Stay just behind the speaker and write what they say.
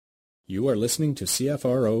You are listening to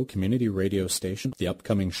CFRO Community Radio Station. The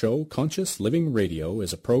upcoming show, Conscious Living Radio,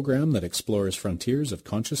 is a program that explores frontiers of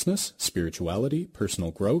consciousness, spirituality,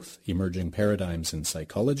 personal growth, emerging paradigms in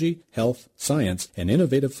psychology, health, science, and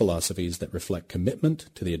innovative philosophies that reflect commitment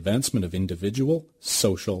to the advancement of individual,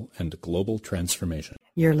 social, and global transformation.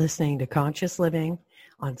 You're listening to Conscious Living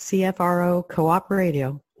on CFRO Co-op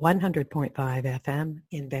Radio, 100.5 FM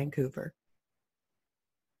in Vancouver.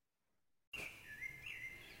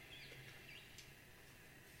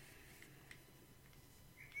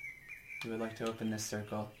 We would like to open this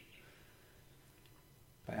circle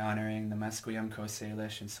by honoring the Musqueam, Coast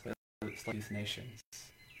Salish, and Tsleil-Waututh nations,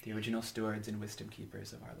 the original stewards and wisdom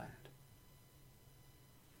keepers of our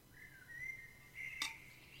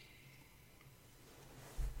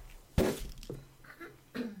land.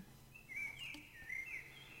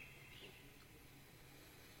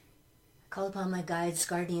 Call upon my guides,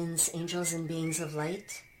 guardians, angels, and beings of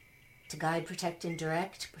light to guide, protect, and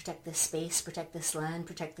direct. Protect this space, protect this land,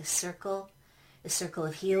 protect this circle. The circle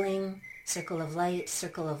of healing, circle of light,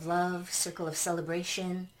 circle of love, circle of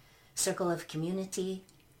celebration, circle of community.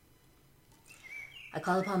 I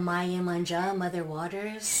call upon Maya Manja, Mother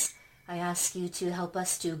Waters. I ask you to help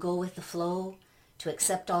us to go with the flow, to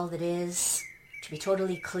accept all that is, to be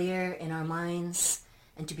totally clear in our minds,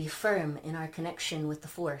 and to be firm in our connection with the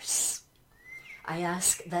Force. I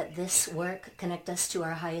ask that this work connect us to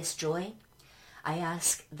our highest joy. I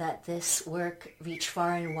ask that this work reach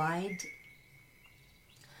far and wide.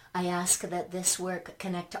 I ask that this work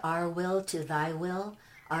connect our will to thy will,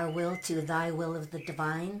 our will to thy will of the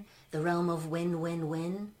divine, the realm of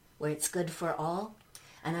win-win-win, where it's good for all.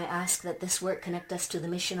 And I ask that this work connect us to the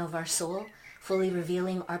mission of our soul, fully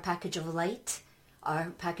revealing our package of light, our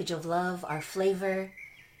package of love, our flavor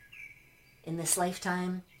in this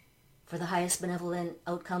lifetime, for the highest benevolent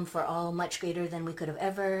outcome for all, much greater than we could have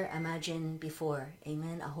ever imagined before.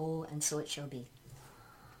 Amen, aho, and so it shall be.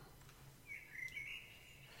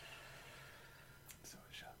 So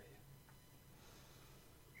it shall be.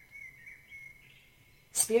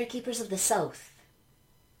 Spirit keepers of the South,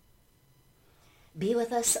 be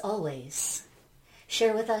with us always.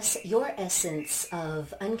 Share with us your essence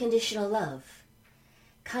of unconditional love,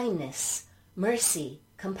 kindness, mercy,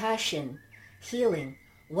 compassion, healing,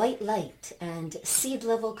 white light, and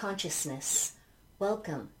seed-level consciousness.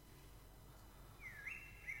 Welcome.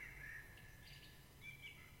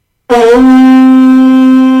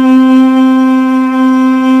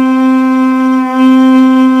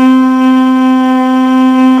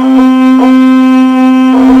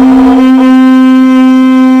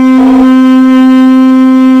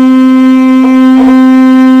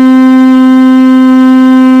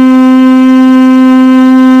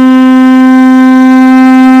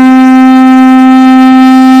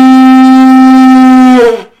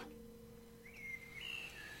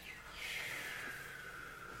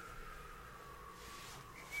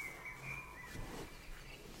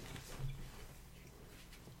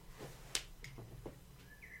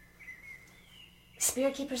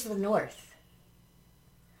 Spirit keepers of the North,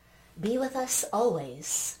 be with us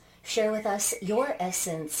always. Share with us your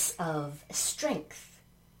essence of strength,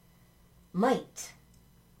 might,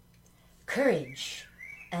 courage,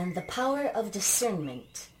 and the power of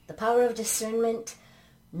discernment. The power of discernment,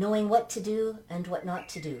 knowing what to do and what not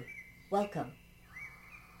to do. Welcome.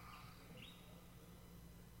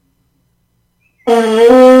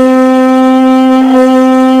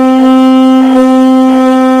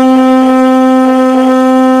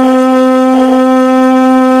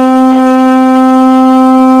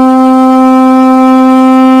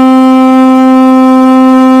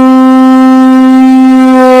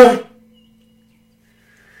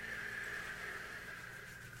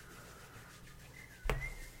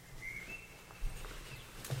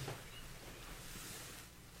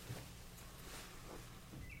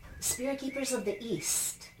 Spirit keepers of the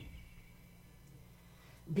East,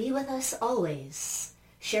 be with us always.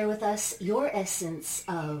 Share with us your essence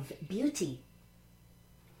of beauty,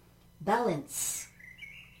 balance,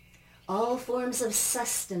 all forms of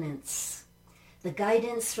sustenance, the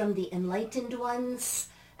guidance from the enlightened ones,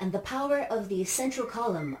 and the power of the central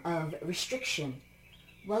column of restriction.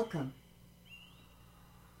 Welcome.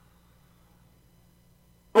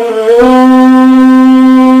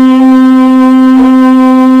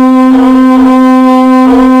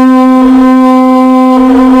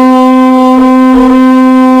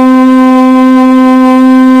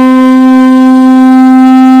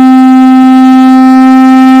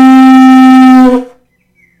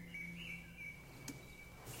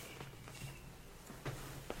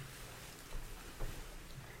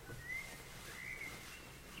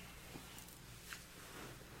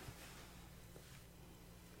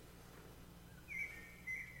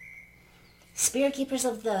 Spirit Keepers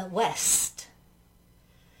of the West,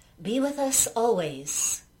 be with us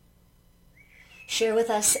always. Share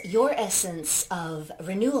with us your essence of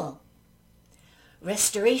renewal,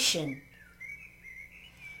 restoration,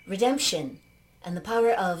 redemption, and the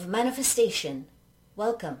power of manifestation.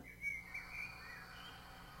 Welcome.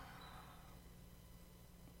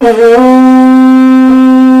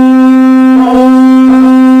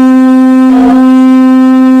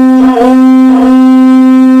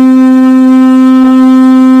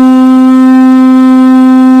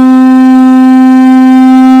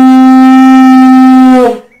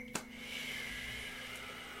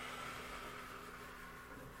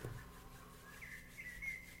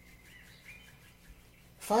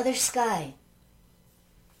 Father Sky,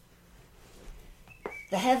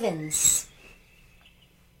 the heavens,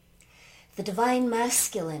 the divine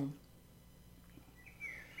masculine,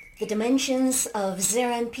 the dimensions of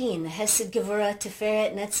Zeranpin, Hesed Gevurah,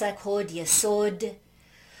 Tiferet, Netzach, Hod, Yesod,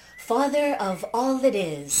 Father of all that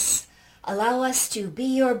is, allow us to be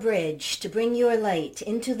your bridge, to bring your light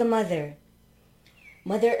into the Mother,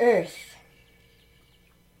 Mother Earth,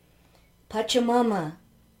 Pachamama,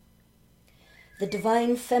 the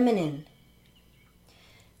divine feminine,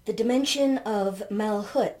 the dimension of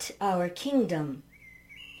Malhut, our kingdom,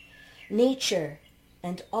 nature,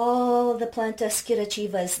 and all the plantas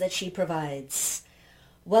kirachivas that she provides.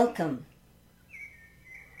 Welcome.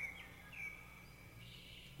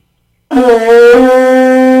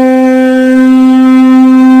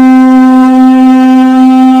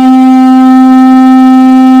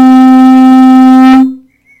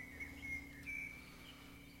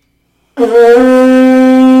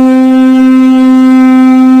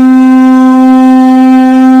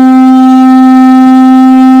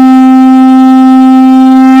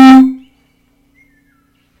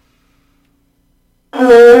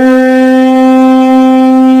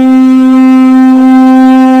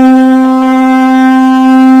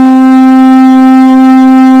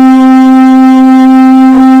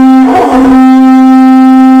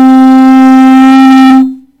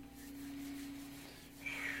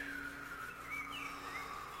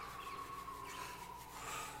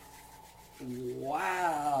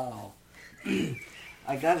 Wow.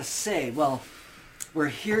 I gotta say, well, we're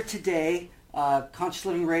here today, Conscious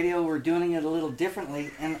Living Radio. We're doing it a little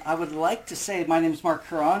differently, and I would like to say my name is Mark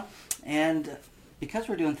Huron, and because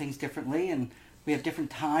we're doing things differently and we have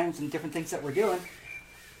different times and different things that we're doing,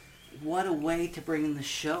 what a way to bring in the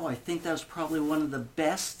show. I think that was probably one of the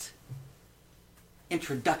best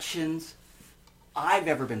introductions I've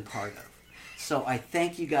ever been part of. So I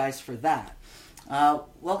thank you guys for that.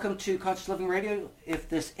 Welcome to Conscious Living Radio. If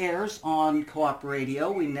this airs on Co-op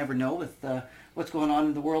Radio, we never know with what's going on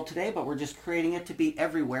in the world today, but we're just creating it to be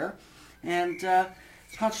everywhere. And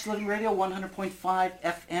it's Conscious Living Radio, 100.5 FM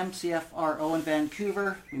CFRO in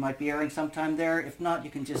Vancouver. We might be airing sometime there. If not,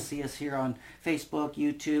 you can just see us here on Facebook,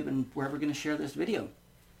 YouTube, and wherever we're going to share this video.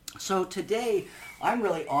 So today, I'm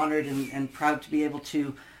really honored and proud to be able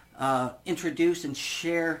to introduce and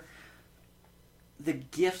share the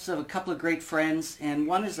gifts of a couple of great friends, and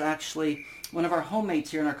one is actually one of our homemates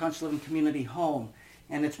here in our Conscious Living community home.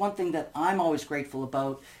 And it's one thing that I'm always grateful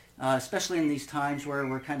about, especially in these times where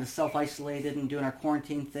we're kind of self-isolated and doing our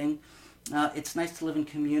quarantine thing. It's nice to live in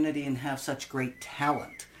community and have such great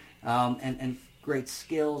talent and great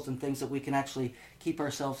skills and things that we can actually keep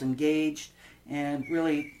ourselves engaged and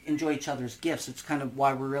really enjoy each other's gifts. It's kind of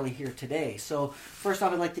why we're really here today. So first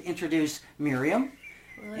off, I'd like to introduce Miriam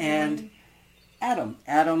and Adam.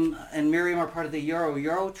 Adam and Miriam are part of the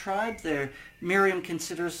Yoro tribe. Miriam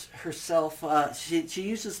considers herself, she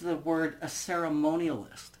uses the word a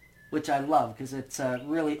ceremonialist, which I love because it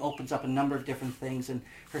really opens up a number of different things, and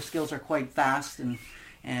her skills are quite vast and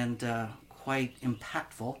quite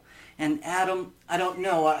impactful. And Adam, I don't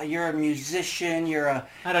know, you're a musician,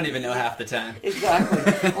 I don't even know half the time.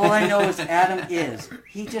 Exactly. All I know is Adam is.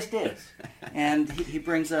 He just is. And he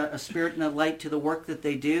brings a spirit and a light to the work that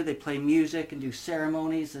they do. They play music and do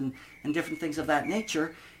ceremonies and different things of that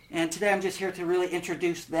nature. And today I'm just here to really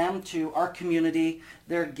introduce them to our community,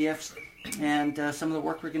 their gifts, and some of the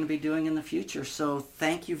work we're going to be doing in the future. So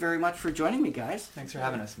thank you very much for joining me, guys. Thanks for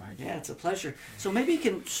having us, Mark. Yeah, it's a pleasure. So maybe you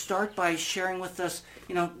can start by sharing with us,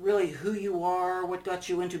 really who you are, what got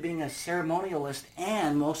you into being a ceremonialist,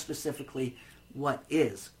 and most specifically, what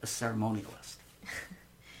is a ceremonialist?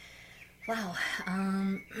 Wow.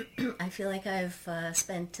 I feel like I've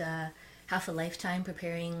spent half a lifetime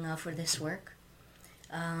preparing for this work.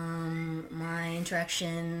 My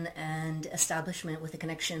interaction and establishment with a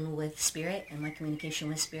connection with Spirit and my communication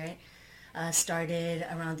with Spirit started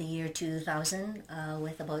around the year 2000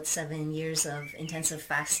 with about 7 years of intensive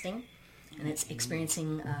fasting and it's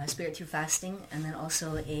experiencing spirit through fasting, and then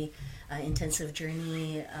also a intensive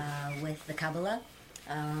journey with the Kabbalah,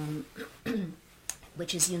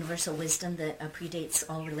 which is universal wisdom that predates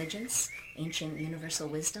all religions, ancient universal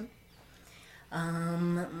wisdom.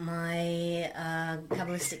 My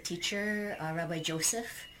Kabbalistic teacher, Rabbi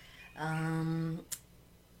Joseph,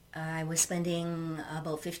 I was spending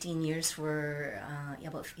about 15 years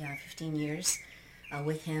 15 years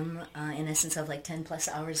with him, in essence of like 10 plus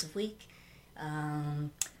hours a week,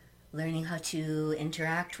 learning how to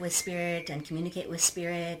interact with spirit and communicate with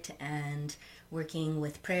spirit, and working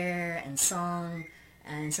with prayer and song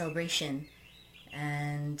and celebration.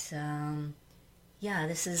 And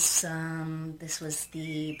this was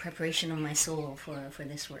the preparation of my soul for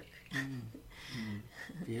this work.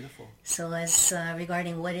 Beautiful. So as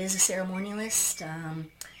regarding what is a ceremonialist,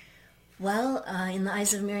 in the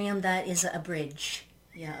eyes of Miriam, that is a bridge.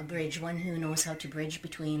 Yeah, a bridge, one who knows how to bridge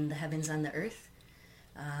between the heavens and the earth.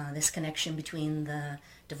 This connection between the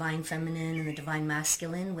divine feminine and the divine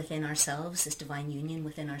masculine within ourselves, this divine union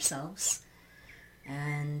within ourselves.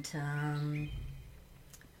 And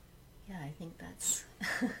I think that's...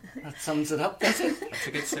 That sums it up, does it? That's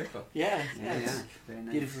a good circle. Yeah. Very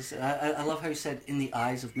nice. Beautiful. I love how you said, in the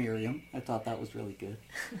eyes of Miriam. I thought that was really good.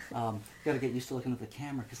 Got to get used to looking at the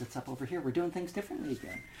camera because it's up over here. We're doing things differently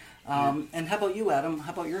again. And how about you, Adam?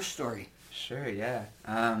 How about your story? Sure, yeah.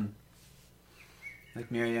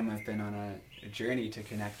 Like Miriam, I've been on a journey to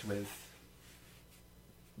connect with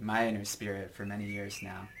my inner spirit for many years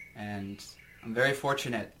now. And I'm very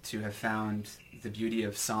fortunate to have found the beauty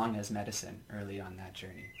of song as medicine early on that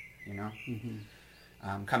journey, you know?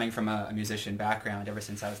 Mm-hmm. Coming from a musician background, ever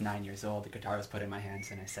since I was 9 years old, the guitar was put in my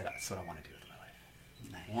hands, and I said, that's what I want to do with my life.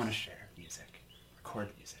 Nice. I want to share music, record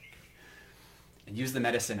music, and use the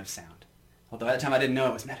medicine of sound. Although at the time I didn't know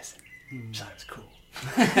it was medicine. I thought it was cool.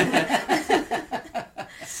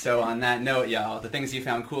 So on that note, all the things you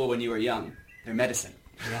found cool when you were young, they're medicine.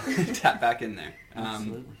 Yeah. Tap back in there.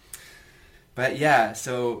 Absolutely. But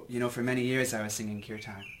so, for many years I was singing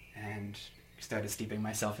kirtan and started steeping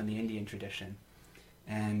myself in the Indian tradition.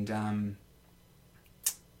 And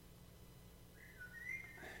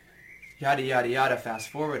yada, yada, yada, fast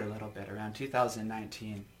forward a little bit, around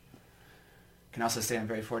 2019. Can also say I'm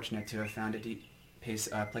very fortunate to have found a deep place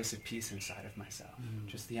of peace inside of myself.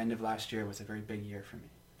 Just the end of last year was a very big year for me,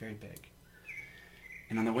 very big.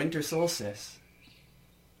 And on the winter solstice,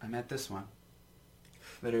 I met this one.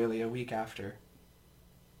 Literally a week after,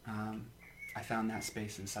 I found that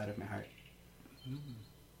space inside of my heart.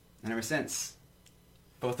 And ever since,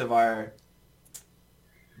 both of our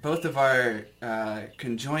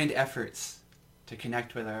conjoined efforts to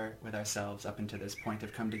connect with ourselves up into this point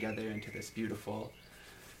have come together into this beautiful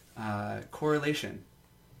correlation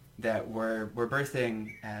that we're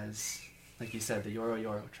birthing as, like you said, the Yoro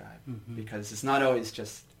Yoro tribe. Mm-hmm. Because it's not always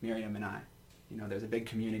just Miriam and I. There's a big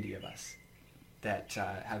community of us that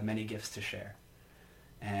have many gifts to share.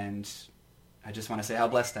 And I just want to say how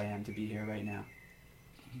blessed I am to be here right now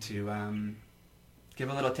to give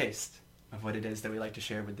a little taste of what it is that we like to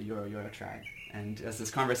share with the Yoro Yoro tribe. And as this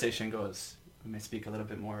conversation goes, we may speak a little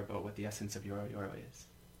bit more about what the essence of Yoro Yoro is.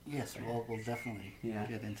 Yes, we'll definitely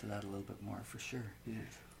get into that a little bit more for sure.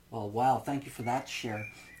 Yes. Well, wow, thank you for that share.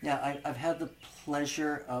 Yeah, I've had the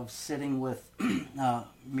pleasure of sitting with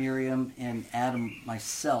Miriam and Adam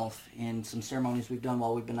myself in some ceremonies we've done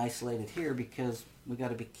while we've been isolated here because we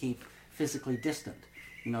got to keep physically distant.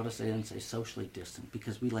 You notice I didn't say socially distant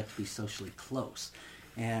because we like to be socially close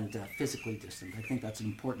and physically distant. I think that's an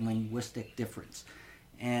important linguistic difference.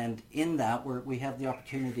 And in that, we have the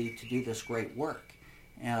opportunity to do this great work,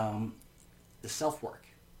 the self-work,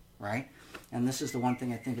 right? And this is the one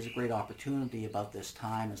thing I think is a great opportunity about this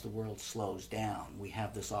time as the world slows down. We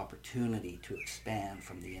have this opportunity to expand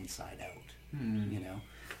from the inside out,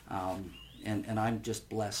 and I'm just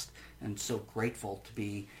blessed and so grateful to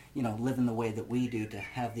be, living the way that we do, to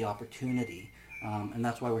have the opportunity. And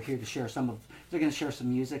that's why we're here to share they're going to share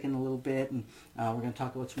some music in a little bit, and we're going to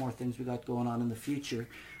talk about some more things we got going on in the future.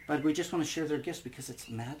 But we just want to share their gifts because it's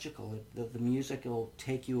magical. The music will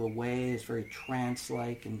take you away. It's very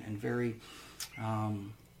trance-like and very,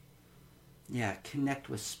 connect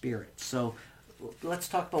with spirit. So let's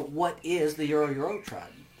talk about what is the Yoro Yoro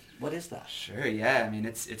tribe. What is that? Sure, yeah. I mean,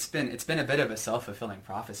 it's been a bit of a self-fulfilling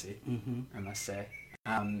prophecy, I must say.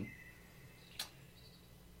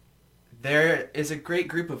 There is a great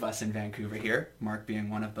group of us in Vancouver here, Mark being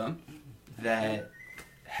one of them, that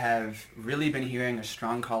have really been hearing a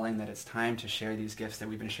strong calling that it's time to share these gifts that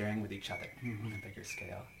we've been sharing with each other on a bigger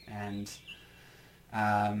scale. And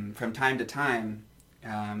from time to time,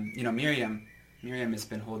 Miriam has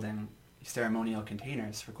been holding ceremonial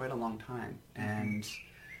containers for quite a long time. And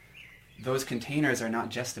those containers are not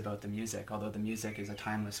just about the music, although the music is a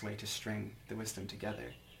timeless way to string the wisdom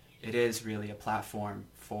together. It is really a platform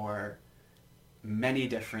for many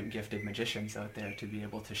different gifted magicians out there to be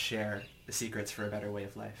able to share the secrets for a better way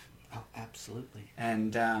of life. Oh, absolutely.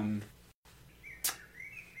 And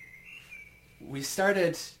we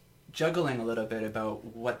started juggling a little bit about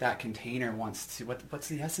what that container wants to, what's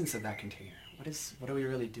the essence of that container? What are we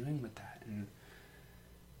really doing with that? And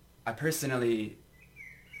I personally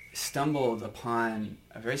stumbled upon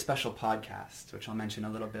a very special podcast, which I'll mention a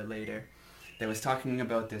little bit later, that was talking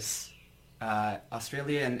about this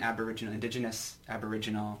Australian indigenous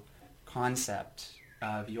Aboriginal concept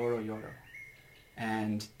of Yoro Yoro.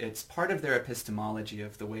 And it's part of their epistemology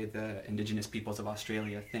of the way the indigenous peoples of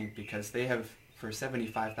Australia think, because they have, for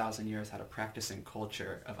 75,000 years, had a practicing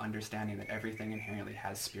culture of understanding that everything inherently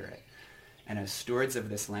has spirit. And as stewards of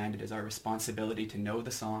this land, it is our responsibility to know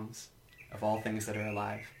the songs of all things that are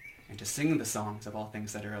alive, and to sing the songs of all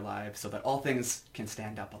things that are alive, so that all things can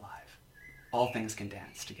stand up alive. All things can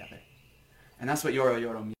dance together. And that's what Yoro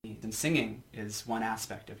Yoro means. And singing is one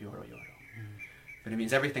aspect of Yoro Yoro. But it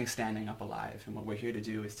means everything standing up alive, and what we're here to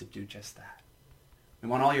do is to do just that. We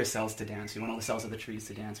want all your cells to dance. We want all the cells of the trees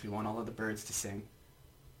to dance. We want all of the birds to sing.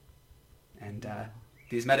 And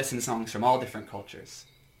these medicine songs from all different cultures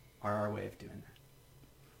are our way of doing that.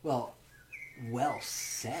 Well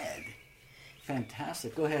said.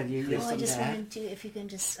 Fantastic. Go ahead. I just wanted to, if you can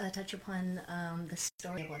just touch upon the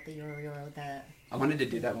story about the Yoro Yoro. I wanted to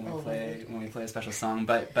do that when we play a special song,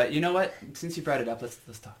 but you know what? Since you brought it up, let's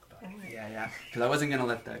talk about it. Right. Yeah. Because I wasn't gonna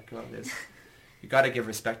let that go. You got to give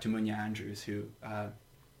respect to Munya Andrews, who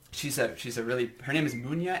she's a really, her name is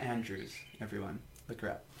Munya Andrews. Everyone, look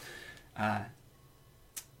her up.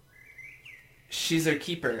 She's a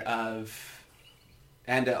keeper of,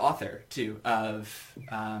 and an author too, of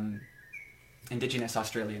Indigenous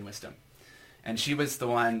Australian wisdom. And she was the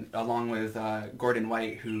one, along with Gordon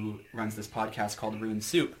White, who runs this podcast called Rune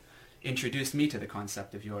Soup, introduced me to the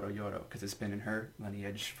concept of Yoro Yoro, because it's been in her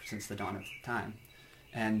lineage since the dawn of time.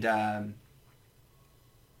 And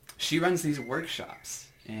she runs these workshops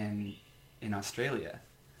in Australia.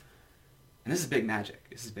 And this is big magic.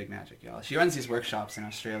 Y'all. She runs these workshops in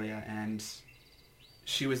Australia, and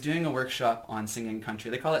she was doing a workshop on singing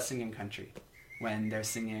country. They call it singing country, when they're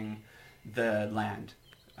singing the land,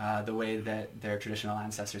 the way that their traditional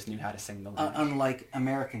ancestors knew how to sing the land. Unlike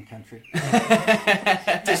American country.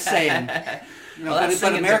 Just saying.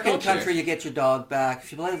 But American country, you get your dog back.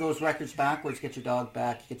 If you play those records backwards, you get your dog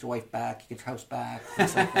back, you get your wife back, you get your house back,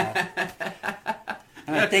 things like that.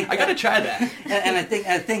 And I got to try that. And I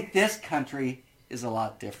think this country is a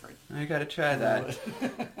lot different. I got to try that.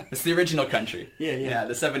 It's the original country. Yeah,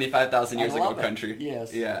 the 75,000 years ago country.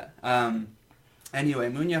 Yes. Yeah. Anyway,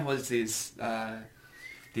 Munya holds these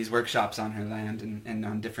workshops on her land and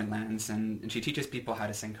on different lands, and she teaches people how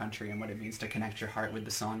to sing country and what it means to connect your heart with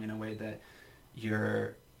the song in a way that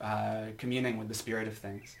you're communing with the spirit of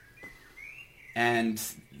things. And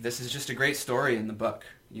this is just a great story in the book,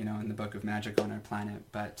 in the Book of Magic on Our Planet.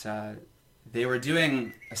 But they were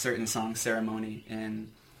doing a certain song ceremony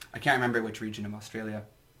in, I can't remember which region of Australia.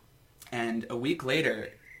 And a week later,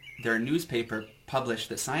 their newspaper published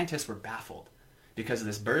that scientists were baffled because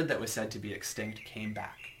this bird that was said to be extinct came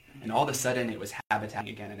back. And all of a sudden it was habitat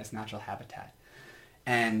again in its natural habitat.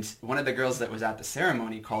 And one of the girls that was at the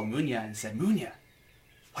ceremony called Munya and said, "Munya,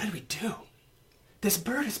 what did we do? This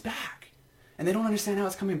bird is back. And they don't understand how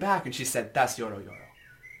it's coming back." And she said, "That's Yoro Yoro."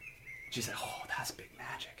 She said, "Oh, that's big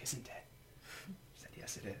magic, isn't it?" She said,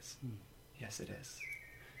 "Yes, it is. Yes, it is."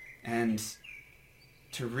 And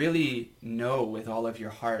to really know with all of your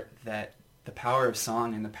heart that the power of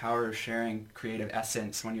song and the power of sharing creative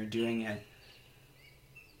essence when you're doing it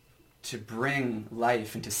to bring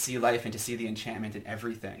life and to see the enchantment in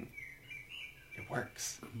everything, it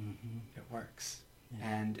works. Mm-hmm. It works.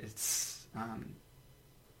 Yeah. And it's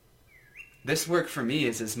this work for me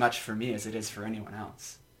is as much for me as it is for anyone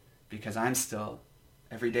else, because I'm still,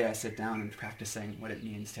 every day I sit down and practicing what it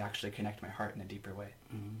means to actually connect my heart in a deeper way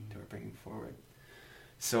that we're bringing forward.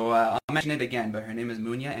 So I'll mention it again, but her name is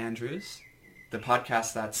Munya Andrews. The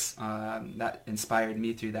podcast that inspired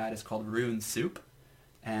me through that is called Rune Soup.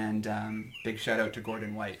 And big shout out to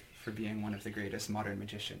Gordon White for being one of the greatest modern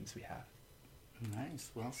magicians we have. Nice,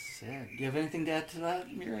 well said. Do you have anything to add to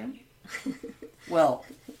that, Miriam? Well,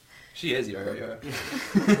 she is Yoro.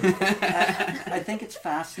 I think it's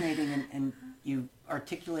fascinating, and you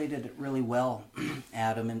articulated it really well,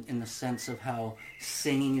 Adam, in the sense of how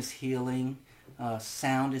singing is healing,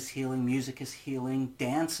 sound is healing, music is healing,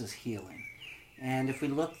 dance is healing. And if we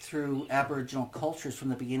look through Aboriginal cultures from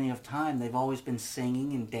the beginning of time, they've always been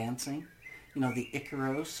singing and dancing. You know, the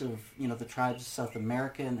Icaros of, you know, the tribes of South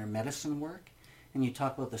America and their medicine work. And you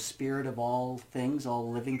talk about the spirit of all things,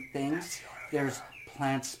 all living things. There's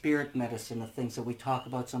plant spirit medicine, the things that we talk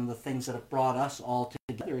about, some of the things that have brought us all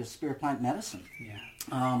together is spirit plant medicine.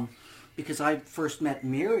 Yeah. Because I first met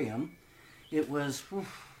Miriam, it was,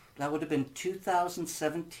 that would have been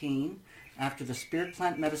 2017 after the Spirit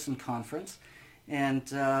Plant Medicine Conference.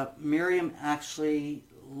 And Miriam actually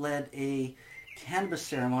led a cannabis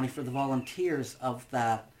ceremony for the volunteers of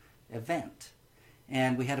that event.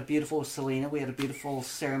 And we had a beautiful, Selena, we had a beautiful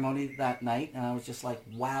ceremony that night, and I was just like,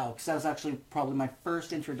 wow, because that was actually probably my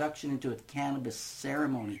first introduction into a cannabis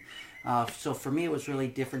ceremony. So for me, it was really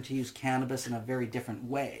different to use cannabis in a very different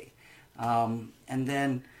way. And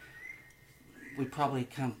then we probably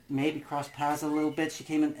maybe crossed paths a little bit. She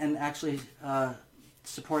came in and actually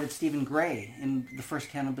supported Stephen Gray in the first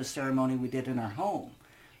cannabis ceremony we did in our home.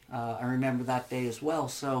 I remember that day as well.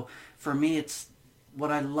 So for me, it's what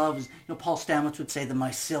I love is, you know, Paul Stamets would say the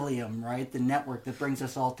mycelium, right? The network that brings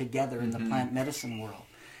us all together in the plant medicine world.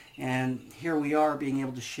 And here we are being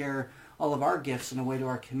able to share all of our gifts in a way to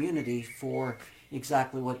our community for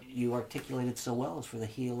exactly what you articulated so well, is for the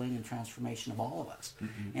healing and transformation of all of us.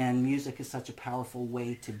 And music is such a powerful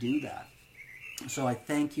way to do that. So I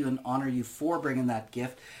thank you and honor you for bringing that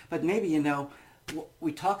gift. But maybe, you know,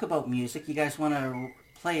 we talk about music. You guys want to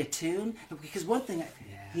play a tune? Because one thing,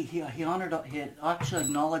 he actually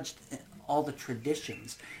acknowledged all the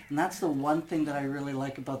traditions. And that's the one thing that I really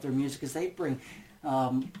like about their music, is they bring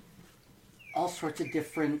all sorts of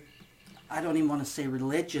different, I don't even want to say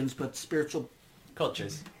religions, but spiritual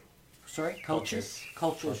Cultures. Sorry? Cultures,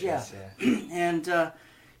 yeah. And,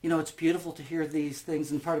 you know, it's beautiful to hear these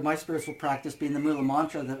things. And part of my spiritual practice being the Mula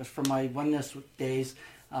Mantra that was from my oneness days.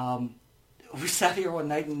 We sat here one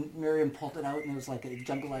night and Miriam pulled it out and it was like a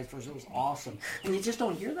jungleized version. It was awesome. And you just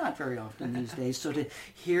don't hear that very often these days. So to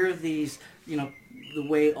hear these, you know, the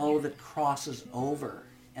way all of it crosses over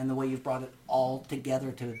and the way you've brought it all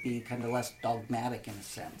together to be kind of less dogmatic in a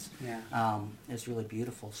sense, is really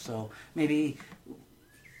beautiful. So maybe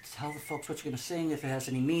tell the folks what you're going to sing, if it has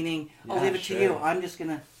any meaning. Yeah, I'll leave it sure. to you. I'm just going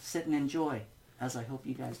to sit and enjoy, as I hope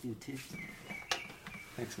you guys do too.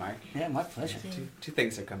 Thanks, Mark. Yeah, my pleasure. Two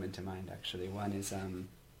things are coming to mind, actually. One is,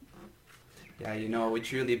 you know, we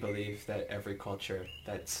truly believe that every culture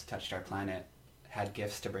that's touched our planet had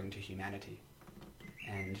gifts to bring to humanity.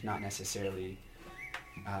 And not necessarily,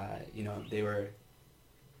 you know, they were...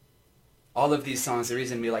 All of these songs, the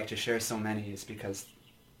reason we like to share so many is because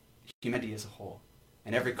humanity as a whole,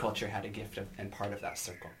 and every culture had a gift and part of that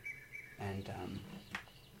circle. And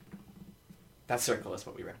that circle is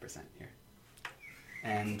what we represent here.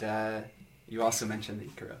 And you also mentioned the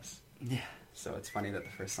Icaros. Yeah. So it's funny that the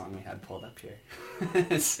first song we had pulled up here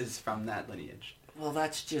is from that lineage. Well,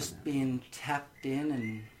 that's just being tapped in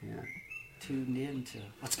and tuned in to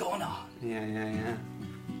what's going on. Yeah.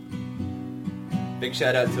 Big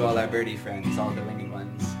shout out to all our birdie friends, all the winged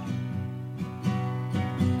ones.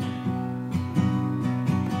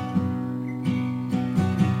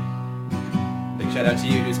 Big shout out to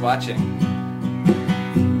you who's watching.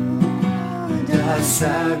 Das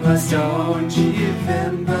águas de onde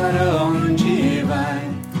vem para onde vai,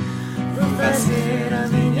 vou fazer a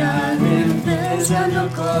minha limpeza no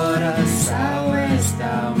coração,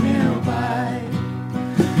 está o meu Pai.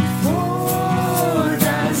 For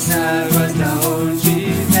das águas de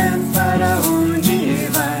onde vem para onde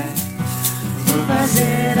vai, vou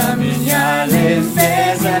fazer a minha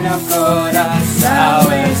limpeza no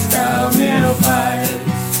coração, está o meu Pai.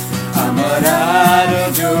 A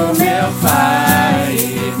morada do meu Pai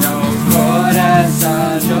no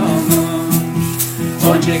coração do mundo,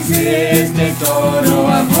 onde existe todo o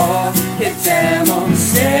amor e temos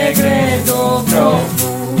segredo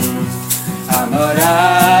profundo. A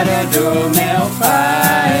morada do meu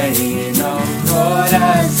Pai no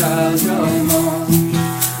coração do mundo,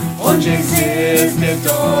 onde existe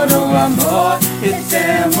todo o amor e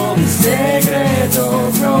temos segredo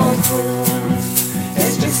profundo.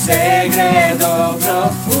 Este segredo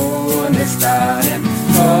profundo está em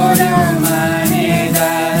toda a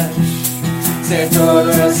humanidade. Se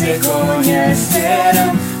todos se conheceram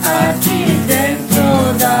aqui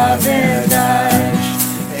dentro da verdade.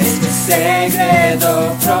 Este segredo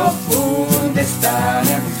profundo está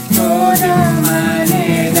em toda a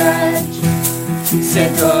humanidade. Se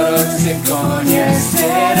todos se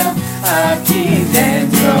conheceram aqui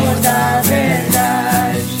dentro da verdade.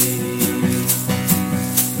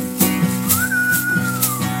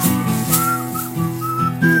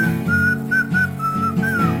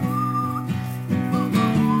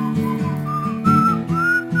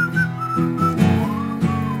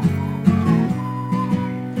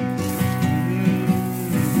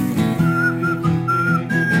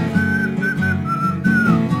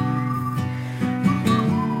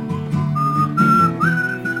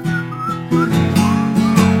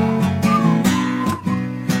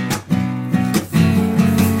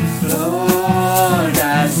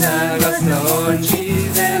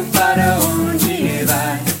 vem para onde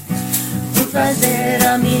vai, por fazer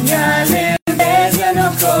a minha lembrança no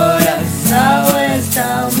coração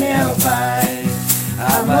está o meu Pai,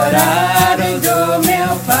 a morada do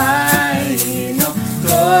meu Pai no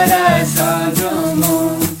coração do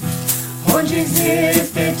mundo, onde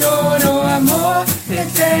existe todo o amor e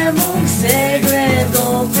temos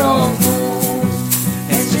segredo profundo.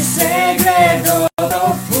 Este segredo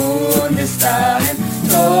profundo está em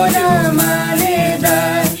toda a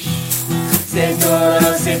humanidade. Se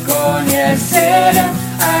todos se conhecerem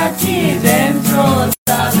aqui dentro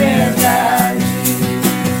da verdade.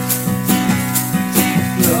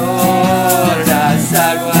 Flor das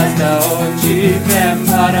águas, da onde vem,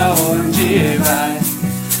 para onde vai,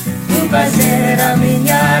 por fazer a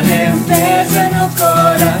minha limpeza no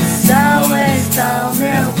coração está o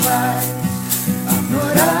meu Pai, a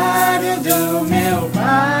morada do meu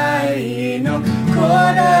Pai no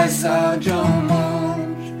coração de um mundo,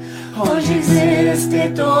 onde existe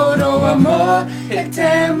todo o amor e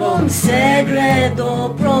temos um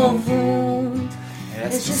segredo profundo.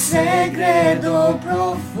 Este segredo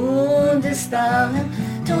profundo está em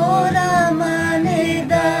toda a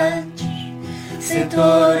humanidade. Se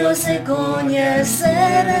todos se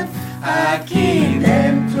conhecerem aqui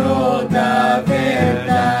dentro da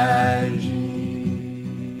verdade.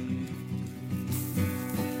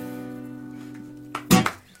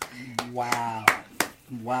 Wow.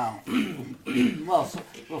 Wow. Well,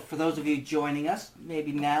 for those of you joining us,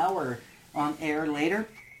 maybe now or on air later,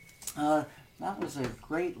 that was a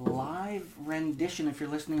great live rendition. If you're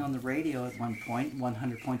listening on the radio at one point,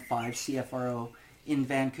 100.5 CFRO in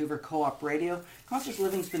Vancouver, Co-op Radio. Conscious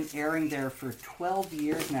Living's been airing there for 12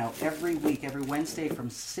 years now, every week, every Wednesday from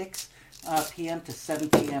 6 p.m. to 7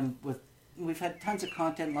 p.m. We've had tons of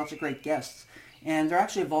content, lots of great guests. And they're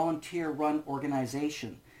actually a volunteer-run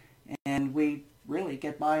organization. And we really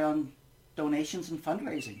get by on donations and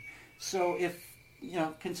fundraising. So if,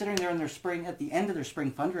 considering they're in their spring, at the end of their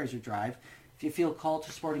spring fundraiser drive, if you feel called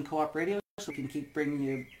to supporting Co-op Radio so we can keep bringing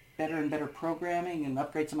you better and better programming and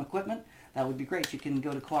upgrade some equipment, that would be great. You can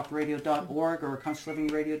go to coopradio.org or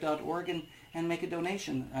consciousliving.org and make a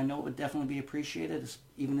donation. I know it would definitely be appreciated,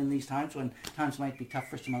 even in these times when times might be tough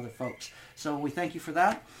for some other folks. So we thank you for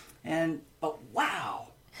that. But wow,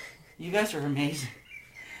 you guys are amazing.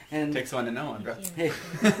 And takes one to know one, bro. Hey,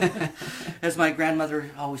 as my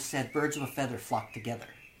grandmother always said, birds of a feather flock together,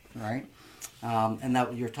 right? And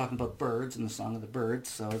that you're talking about birds and the song of the birds,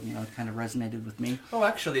 so it kind of resonated with me. Oh,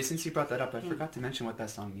 actually, since you brought that up, I forgot to mention what that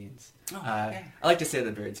song means. Oh, okay. I like to say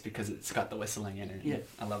the birds because it's got the whistling in it. Yeah.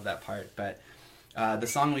 I love that part. But the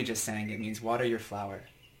song we just sang, it means water your flower.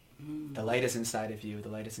 The light is inside of you. The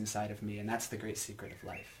light is inside of me, and that's the great secret of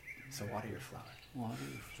life. So water your flower. Water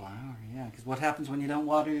your flower, yeah. Because what happens when you don't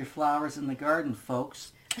water your flowers in the garden,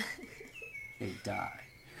 folks? They die.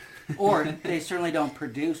 Or they certainly don't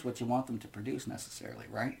produce what you want them to produce necessarily,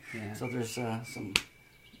 right? Yeah. So there's some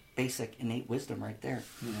basic innate wisdom right there.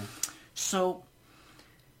 Yeah. So,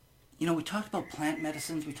 we talked about plant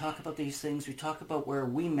medicines, we talk about these things, we talk about where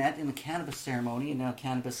we met in the cannabis ceremony, and now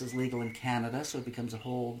cannabis is legal in Canada, so it becomes a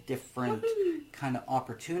whole different kind of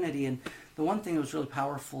opportunity. And the one thing that was really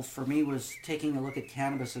powerful for me was taking a look at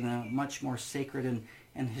cannabis in a much more sacred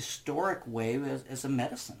and historic way as a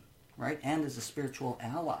medicine, right? And as a spiritual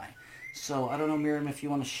ally. So I don't know, Miriam, if you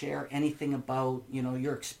want to share anything about,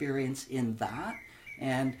 your experience in that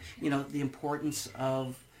and, the importance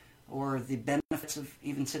of or the benefits of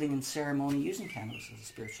even sitting in ceremony using cannabis as a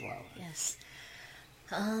spiritual ally. Yes.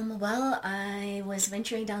 Well, I was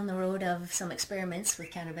venturing down the road of some experiments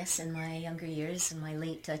with cannabis in my younger years, in my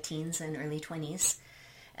late teens and early 20s.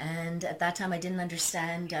 And at that time, I didn't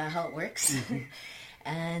understand how it works. Mm-hmm.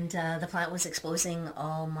 And the plant was exposing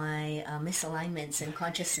all my misalignments in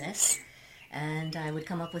consciousness. And I would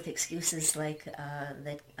come up with excuses like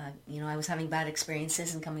that, I was having bad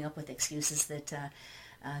experiences and coming up with excuses that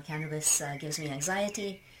cannabis gives me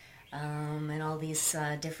anxiety. And all these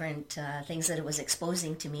different things that it was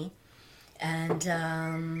exposing to me. And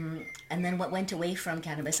then what went away from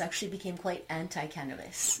cannabis actually became quite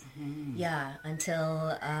anti-cannabis. Mm-hmm. Yeah,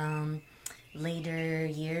 until later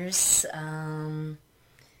years.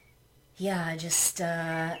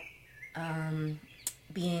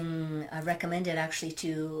 Being recommended actually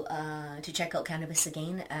to check out cannabis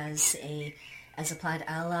again as a plant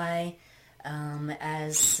ally,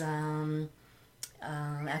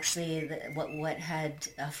 actually, what had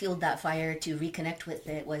fueled that fire to reconnect with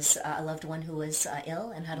it was a loved one who was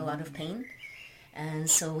ill and had a lot of pain. And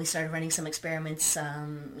so we started running some experiments,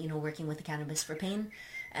 working with the cannabis for pain.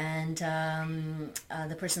 And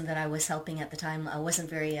the person that I was helping at the time wasn't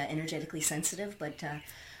very energetically sensitive, but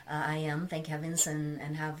I am, thank heavens,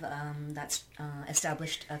 and have that's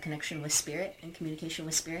established a connection with spirit and communication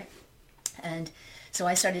with spirit. And so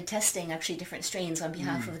I started testing actually different strains on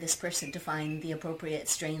behalf of this person to find the appropriate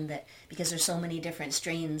strain, that because there's so many different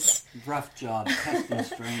strains. Rough job testing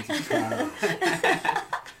strains.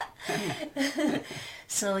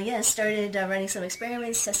 So yeah, started running some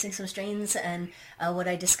experiments, testing some strains, and what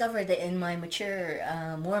I discovered that in my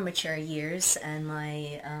more mature years, and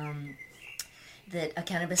my that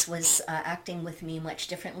cannabis was acting with me much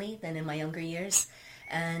differently than in my younger years,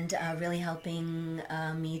 and really helping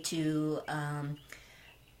me to,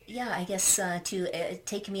 to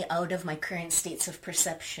take me out of my current states of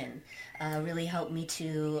perception, really helped me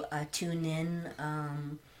to tune in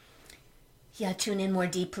more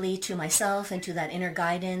deeply to myself and to that inner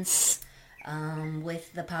guidance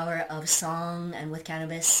with the power of song. And with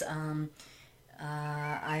cannabis,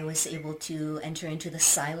 I was able to enter into the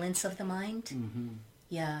silence of the mind. Mm-hmm.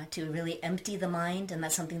 Yeah, to really empty the mind, and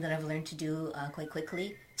that's something that I've learned to do quite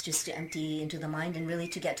quickly. It's just to empty into the mind and really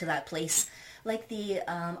to get to that place, like the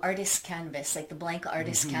artist's canvas, like the blank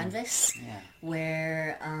artist's canvas,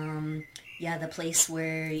 where, the place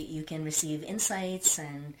where you can receive insights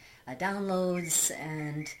and downloads,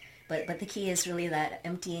 but the key is really that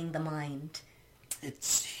emptying the mind.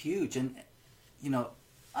 It's huge, and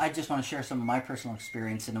I just want to share some of my personal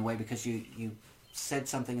experience in a way, because you said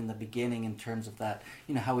something in the beginning in terms of that,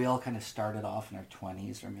 how we all kind of started off in our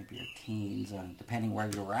 20s or maybe our teens, depending where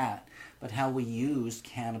you're at, but how we used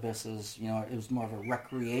cannabis as, it was more of a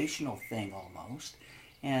recreational thing almost.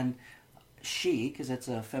 And she, because it's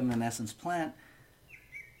a feminine essence plant,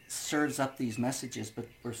 serves up these messages, but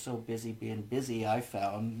we're so busy being busy, I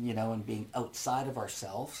found, and being outside of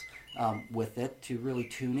ourselves with it, to really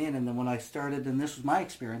tune in. And then when I started, and this was my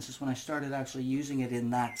experience, is when I started actually using it in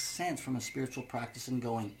that sense from a spiritual practice and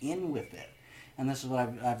going in with it. And this is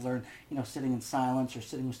what I've learned, sitting in silence or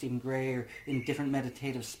sitting with Stephen Gray or in different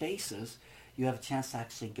meditative spaces, you have a chance to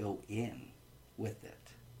actually go in with it,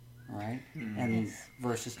 right? Mm-hmm. And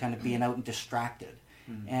versus kind of being out and distracted.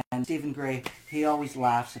 Mm-hmm. And Stephen Gray, he always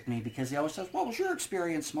laughs at me because he always says, "What was your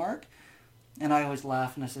experience, Mark?" And I always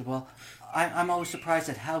laugh and I said, "Well, I'm always surprised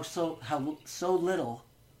at how so little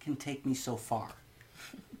can take me so far,"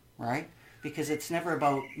 right? Because it's never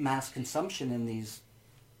about mass consumption in these,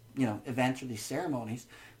 events or these ceremonies,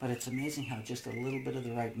 but it's amazing how just a little bit of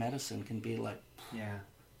the right medicine can be like,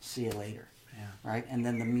 see you later. Yeah. Right? And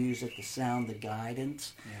then the music, the sound, the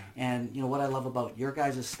guidance. Yeah. And, what I love about your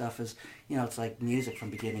guys' stuff is, it's like music from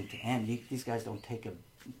beginning to end. These guys don't take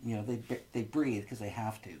they breathe because they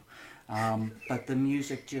have to. But the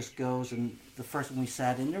music just goes, and the first one we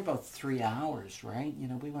sat in there about 3 hours, right?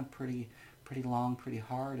 We went pretty long, pretty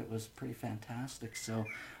hard. It was pretty fantastic. So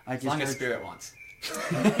I just... As long as Spirit wants.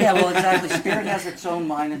 Yeah, well, exactly. Spirit has its own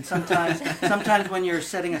mind, and sometimes when you're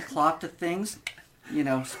setting a clock to things...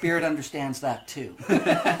 Spirit understands that too.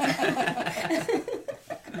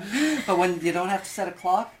 But when you don't have to set a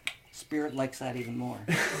clock, Spirit likes that even more,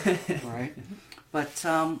 right? But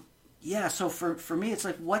so for me, it's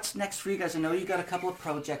like, what's next for you guys? I know you got a couple of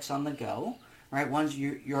projects on the go, right? One's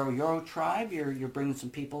your Euro Tribe. You're bringing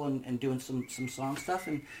some people and doing some song stuff,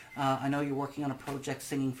 and I know you're working on a project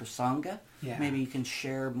singing for Sangha. Yeah. Maybe you can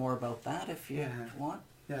share more about that if you want.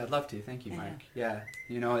 Yeah, I'd love to. Thank you, Mike. Yeah,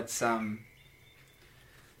 it's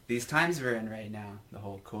these times we're in right now, the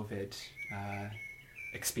whole COVID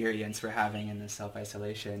experience we're having in this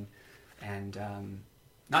self-isolation, and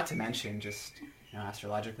not to mention just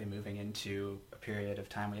astrologically moving into a period of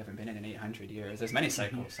time we haven't been in 800 years. There's many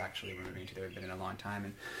cycles actually we're moving into that we've been in a long time,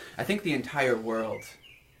 and I think the entire world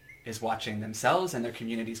is watching themselves and their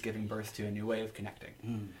communities giving birth to a new way of connecting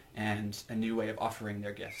and a new way of offering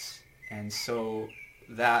their gifts. And so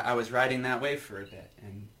that I was riding that wave for a bit,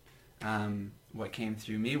 and what came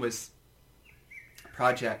through me was a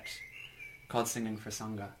project called Singing for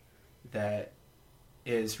Sangha that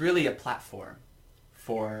is really a platform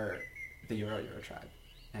for the Euro Tribe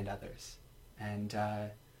and others. And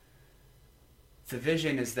the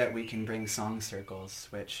vision is that we can bring song circles,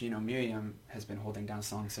 which, Miriam has been holding down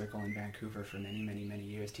Song Circle in Vancouver for many, many, many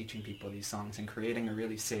years, teaching people these songs and creating a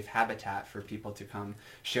really safe habitat for people to come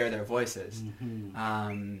share their voices.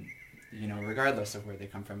 Mm-hmm. Regardless of where they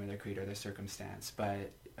come from or their creed or their circumstance.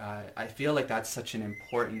 But I feel like that's such an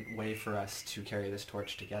important way for us to carry this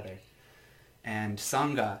torch together. And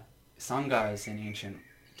Sangha is an ancient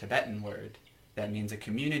Tibetan word that means a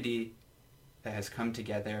community that has come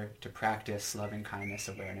together to practice loving kindness,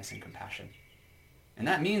 awareness, and compassion. And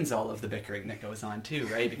that means all of the bickering that goes on too,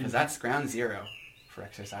 right? Because that's ground zero for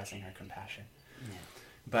exercising our compassion. Yeah.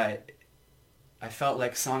 But I felt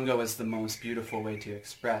like Sangha was the most beautiful way to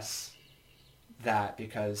express that,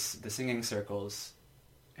 because the singing circles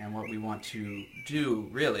and what we want to do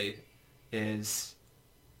really is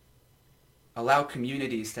allow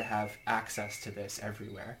communities to have access to this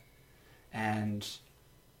everywhere, and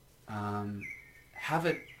have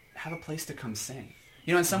a place to come sing.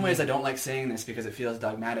 You know, in some ways I don't like saying this because it feels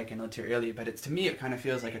dogmatic and materially, but to me it kind of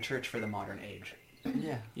feels like a church for the modern age.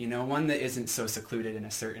 Yeah. You know, one that isn't so secluded in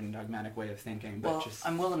a certain dogmatic way of thinking, but Well, just...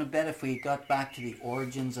 I'm willing to bet if we got back to the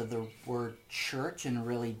origins of the word church and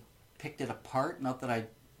really picked it apart, not that I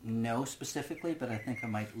know specifically, but I think I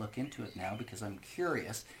might look into it now because I'm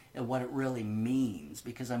curious at what it really means,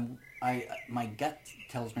 because my gut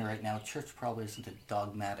tells me right now church probably isn't a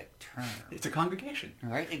dogmatic term. It's a congregation.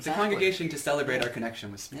 Right, exactly. It's a congregation to celebrate our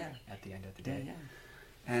connection with Spirit at the end of the day. Yeah.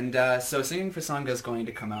 And so Singing for Sangha is going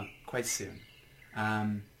to come out quite soon.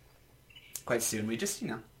 We just,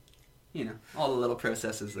 you know, all the little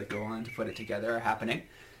processes that go on to put it together are happening.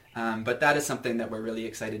 But that is something that we're really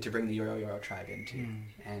excited to bring the Yoro Yoro tribe into.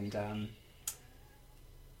 And,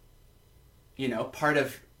 you know, part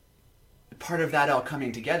of that all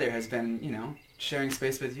coming together has been, you know, sharing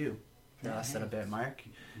space with you for the last little bit, Mark.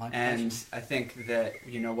 And I think that,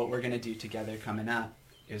 you know, what we're going to do together coming up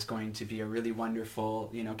is going to be a really wonderful,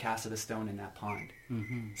 you know, cast of the stone in that pond.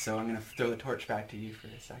 Mm-hmm. So I'm going to throw the torch back to you for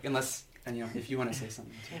a second. Unless, and, you know, if you want to say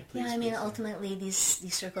something too, please. Yeah, I mean, ultimately, these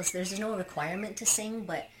circles, there's no requirement to sing,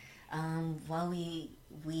 but while we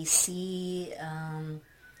see,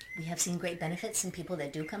 we have seen great benefits in people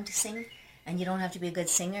that do come to sing, and you don't have to be a good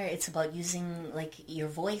singer. It's about using, like, your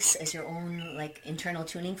voice as your own, like, internal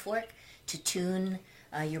tuning fork to tune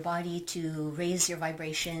your body, to raise your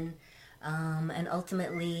vibration. And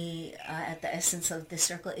ultimately, at the essence of this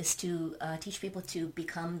circle is to teach people to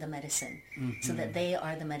become the medicine, so that they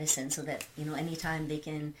are the medicine, so that, you know, anytime they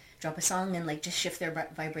can drop a song and, like, just shift their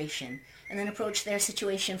vibration and then approach their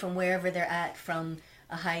situation from wherever they're at from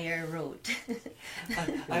a higher road.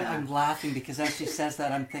 I'm laughing because as she says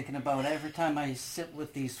that, I'm thinking about every time I sit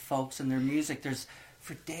with these folks and their music,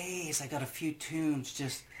 for days I got a few tunes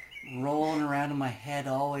just rolling around in my head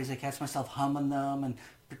always. I catch myself humming them and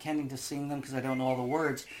pretending to sing them because I don't know all the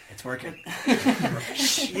words. It's working.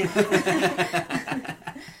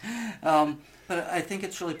 But I think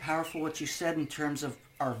it's really powerful what you said in terms of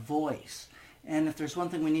our voice. And if there's one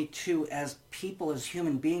thing we need to, as people, as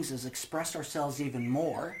human beings, is express ourselves even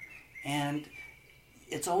more. And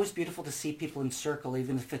it's always beautiful to see people in circle,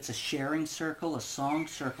 even if it's a sharing circle, a song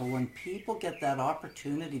circle. When people get that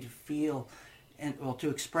opportunity to feel and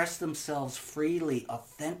to express themselves freely,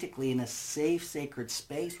 authentically, in a safe, sacred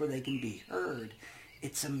space where they can be heard,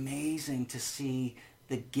 it's amazing to see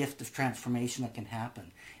the gift of transformation that can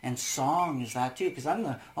happen. And song is that too, because all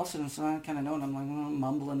of a sudden I kind of know, and I'm like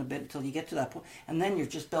mumbling a bit until you get to that point, and then you're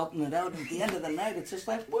just belting it out, and at the end of the night, it's just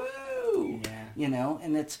like, woo! Yeah. You know,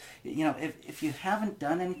 and it's, you know, if you haven't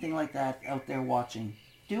done anything like that out there watching,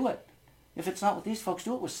 do it. If it's not with these folks,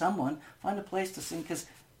 do it with someone. Find a place to sing, because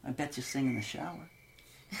I bet you sing in the shower.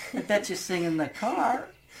 I bet you sing in the car.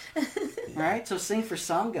 Right? So sing for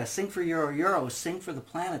Sangha, sing for Yoro Yoro, sing for the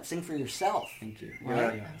planet, sing for yourself. Thank you.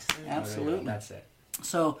 Right? Absolutely. That's it.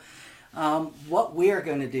 So what we are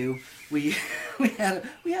going to do, we had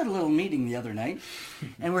a little meeting the other night,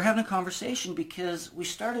 and we're having a conversation because we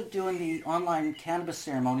started doing the online cannabis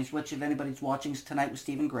ceremonies, which if anybody's watching tonight with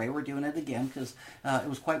Stephen Gray, we're doing it again because it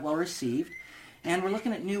was quite well received. And we're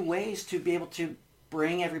looking at new ways to be able to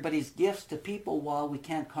bring everybody's gifts to people while we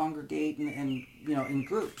can't congregate and you know, in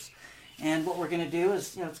groups. And what we're going to do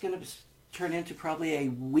is, you know, it's going to turn into probably a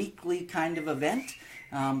weekly kind of event.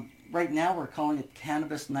 Right now we're calling it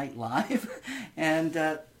Cannabis Night Live. And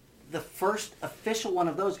the first official one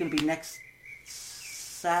of those is going to be next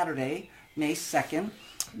Saturday, May 2nd,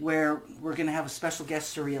 where we're going to have a special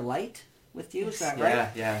guest, Saria Light, with you. Is that right?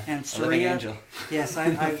 Yeah. And A living Saria, angel. yes,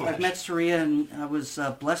 I've met Saria, and I was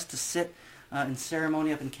blessed to sit in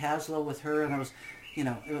ceremony up in Kaslo with her, and I was, you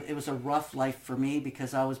know, it was a rough life for me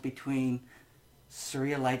because I was between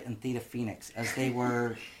Saria Light and Theta Phoenix as they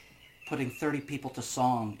were putting 30 people to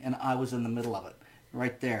song, and I was in the middle of it,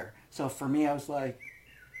 right there. So for me, I was like,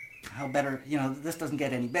 how better, you know, this doesn't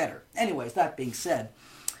get any better. Anyways, that being said,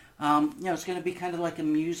 you know, it's going to be kind of like a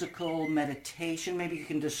musical meditation. Maybe you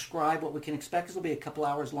can describe what we can expect, because it'll be a couple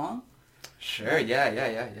hours long. Sure, yeah,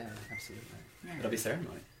 absolutely. Yeah. It'll be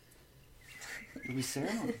ceremony. It'll be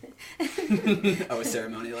ceremony. Oh, a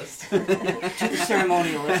ceremonialist. To the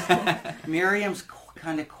ceremonialist. Miriam's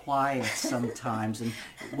kind of quiet sometimes, and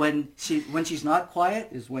when she's not quiet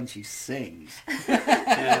is when she sings.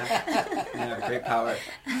 Yeah, great power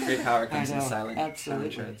comes in silent.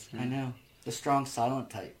 Absolutely, silent treads. I know, the strong silent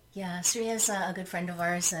type. Yeah, Sriya's a good friend of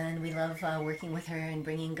ours, and we love working with her and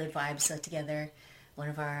bringing good vibes together. One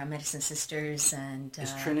of our medicine sisters, and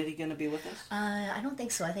is Trinity going to be with us? I don't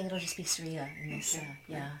think so. I think it'll just be Sriya in this.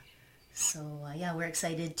 Yeah. So we're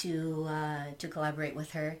excited to collaborate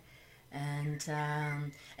with her, and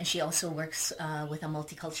she also works with a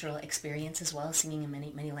multicultural experience as well, singing in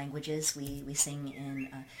many languages. We sing in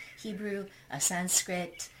Hebrew,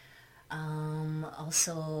 Sanskrit,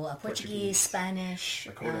 also Portuguese, Spanish,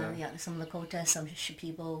 Lakota. Some Lakota, some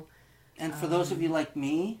Shipibo. And for those of you like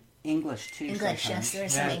me, English too. English, sometimes. yes, there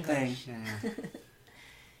is some English.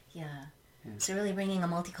 Yeah. So really bringing a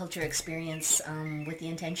multicultural experience with the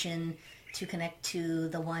intention to connect to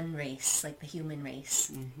the one race, like the human race.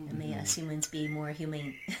 And may us humans be more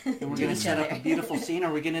humane. And we're going to set up a beautiful scene.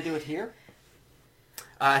 Are we going to do it here?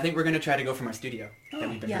 I think we're going to try to go from our studio that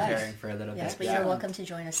we've been preparing for a little bit. Yes, but you're welcome to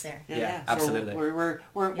join us there. Yeah, absolutely. So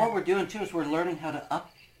what we're doing too is we're learning how to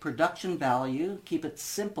up production value, keep it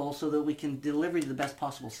simple so that we can deliver you the best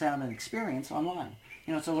possible sound and experience online.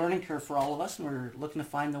 It's a learning curve for all of us, and we're looking to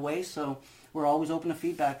find the way, so we're always open to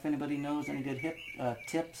feedback. If anybody knows any good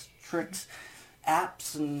tips, tricks,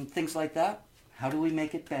 apps, and things like that, how do we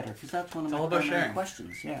make it better? Because that's one of my primary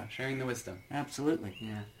questions. Yeah, sharing the wisdom. Absolutely.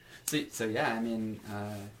 Yeah. So yeah, I mean,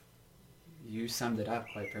 you summed it up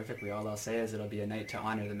quite perfectly. All I'll say is it'll be a night to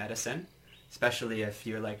honor the medicine, especially if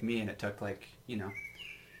you're like me and it took my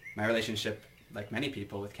relationship, like many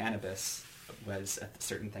people with cannabis, was a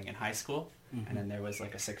certain thing in high school, and then there was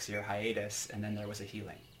like a 6-year hiatus, and then there was a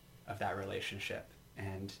healing of that relationship,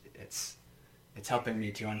 and it's helping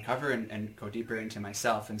me to uncover and go deeper into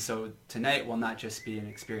myself. And so tonight will not just be an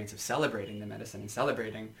experience of celebrating the medicine and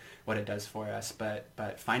celebrating what it does for us,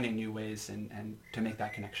 but finding new ways and to make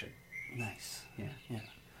that connection. Nice. Yeah.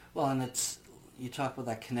 Well, and you talk about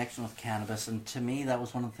that connection with cannabis, and to me that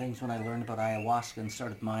was one of the things when I learned about ayahuasca and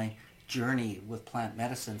started my journey with plant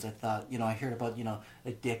medicines. I thought, I heard about,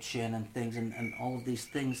 addiction and things and all of these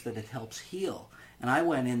things that it helps heal. And I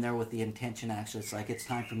went in there with the intention, actually, it's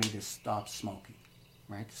time for me to stop smoking,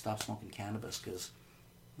 right? To stop smoking cannabis because,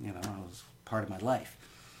 it was part of my life.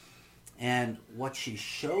 And what she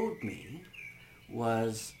showed me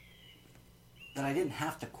was that I didn't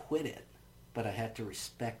have to quit it, but I had to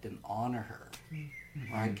respect and honor her,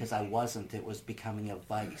 right? Because I wasn't. It was becoming a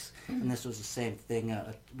vice. And this was the same thing.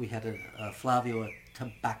 We had a Flavio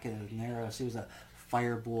Tabacalera. He was a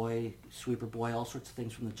fire boy, sweeper boy, all sorts of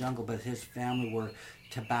things from the jungle, but his family were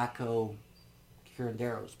tobacco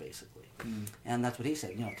curanderos, basically. And that's what he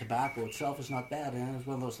said. Tobacco itself is not bad, and it's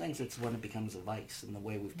one of those things. It's when it becomes a vice, and the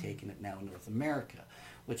way we've taken it now in North America,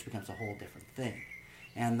 which becomes a whole different thing.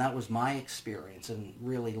 And that was my experience, and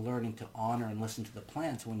really learning to honor and listen to the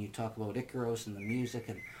plants. When you talk about Icaros and the music,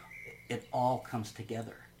 and it all comes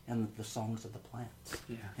together, and the songs of the plants,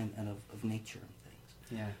 and of nature and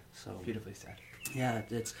things. Yeah. So beautifully said. Yeah,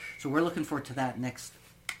 so we're looking forward to that next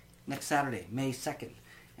Saturday, May 2nd,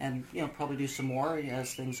 and probably do some more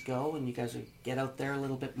as things go, and you guys will get out there a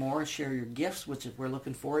little bit more and share your gifts, which we're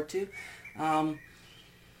looking forward to.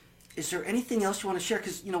 Is there anything else you want to share?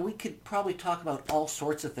 Because, we could probably talk about all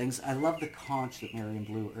sorts of things. I love the conch that Miriam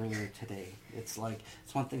blew earlier today. It's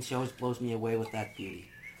one thing she always blows me away with that beauty.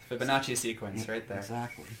 Fibonacci sequence right there.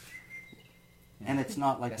 Exactly. Yeah. And it's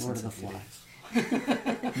not like Lord of the Flies.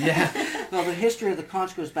 Yeah. Well, the history of the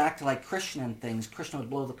conch goes back to Krishna and things. Krishna would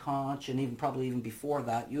blow the conch, and probably even before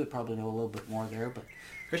that, you would probably know a little bit more there, but...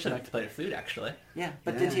 Krishna liked to play the flute, actually. Yeah,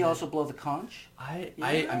 but did he also blow the conch? I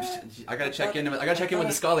gotta check in. I gotta check in with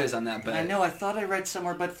the scholars on that. But I know. I thought I read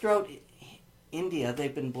somewhere, but throughout India,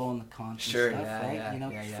 they've been blowing the conch. Sure. And stuff,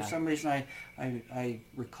 right? Yeah. For some reason, I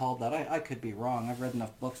recalled that. I could be wrong. I've read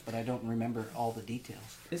enough books, but I don't remember all the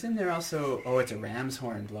details. Isn't there also? Oh, it's a ram's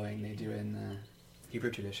horn blowing they do in the Hebrew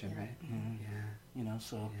tradition, right? Mm-hmm. Yeah.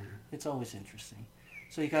 So it's always interesting.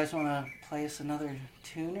 So you guys want to play us another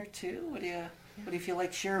tune or two? What do you feel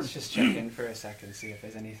like sharing? Let's just check in for a second, see if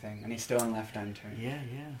there's any stone left unturned. Yeah.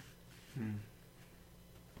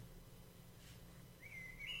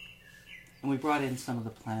 And we brought in some of the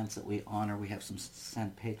plants that we honor. We have some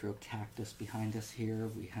San Pedro cactus behind us here.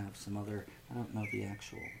 We have some other, I don't know the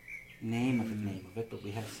actual name of it, but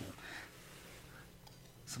we have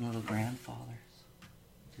some little grandfathers.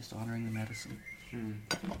 Just honoring the medicine.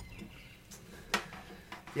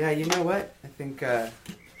 Yeah, you know what? I think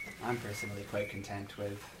I'm personally quite content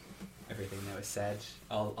with everything that was said.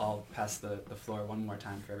 I'll pass the floor one more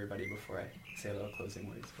time for everybody before I say a little closing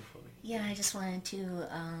words before we... Yeah, I just wanted to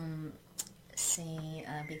say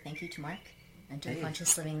a big thank you to Mark and to the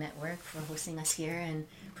Conscious Living Network for hosting us here and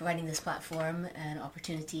providing this platform and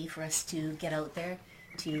opportunity for us to get out there,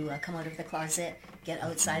 to come out of the closet, get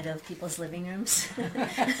outside of people's living rooms,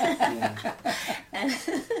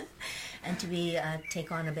 and to be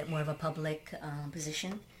take on a bit more of a public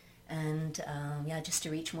position, and just to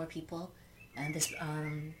reach more people. And this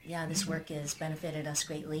this work has benefited us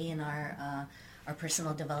greatly in our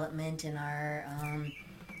personal development, in our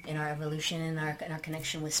evolution, in our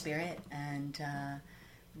connection with spirit, and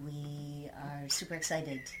we are super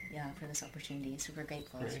excited, for this opportunity. Super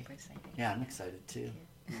grateful, super excited. Yeah, I'm excited too.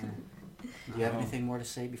 Yeah. Do you have anything more to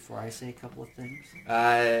say before I say a couple of things?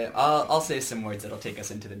 I'll say some words that'll take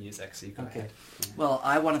us into the music, so you go ahead. Yeah. Well,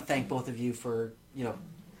 I want to thank both of you for,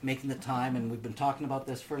 making the time, and we've been talking about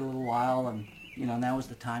this for a little while, and, now is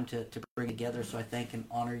the time to bring it together, so I thank and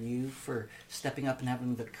honor you for stepping up and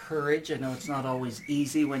having the courage. I know it's not always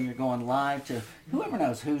easy when you're going live to whoever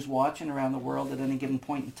knows who's watching around the world at any given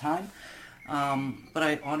point in time, but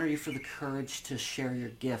I honor you for the courage to share your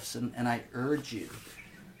gifts, and I urge you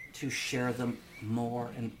to share them more,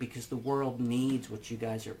 and because the world needs what you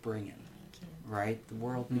guys are bringing, right? The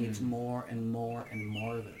world needs more and more and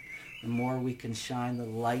more of it. The more we can shine the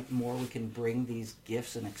light, the more we can bring these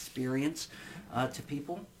gifts and experience to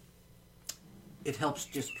people, it helps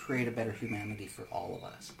just create a better humanity for all of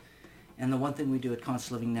us. And the one thing we do at Conscious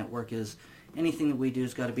Living Network is anything that we do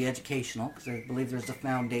has got to be educational, because I believe there's a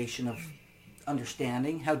foundation of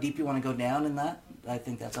understanding. How deep you want to go down in that, I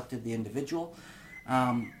think that's up to the individual.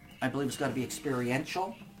 I believe it's got to be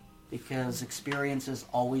experiential, because experience is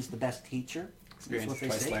always the best teacher. Experience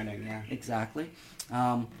twice learning, yeah. Exactly.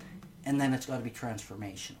 And then it's got to be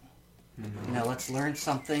transformational. Let's learn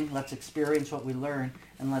something, let's experience what we learn,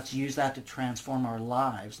 and let's use that to transform our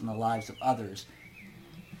lives and the lives of others.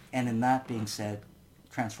 And in that being said,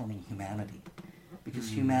 transforming humanity. Because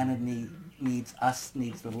humanity needs us,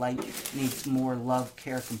 needs the light, needs more love,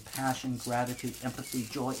 care, compassion, gratitude, empathy,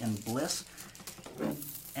 joy, and bliss,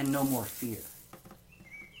 and no more fear.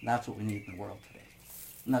 That's what we need in the world today.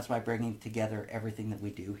 And that's by bringing together everything that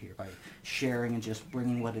we do here, by sharing and just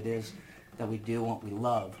bringing what it is that we do, what we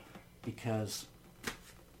love, because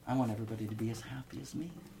I want everybody to be as happy as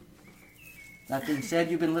me. That being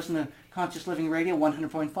said, you've been listening to Conscious Living Radio,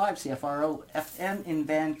 100.5 CFRO FM in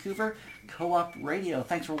Vancouver, Co-op Radio.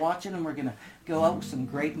 Thanks for watching, and we're going to go out with some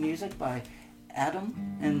great music by Adam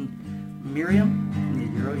and Miriam and the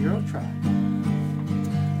Euro Euro Tribe.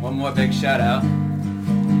 One more big shout out.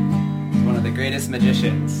 One of the greatest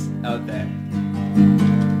magicians out there,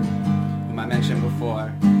 whom I mentioned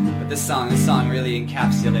before. But this song really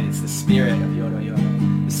encapsulates the spirit of Yoro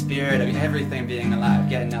Yoro, the spirit of everything being alive,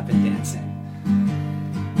 getting up and dancing.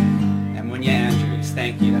 And Munya Andrews,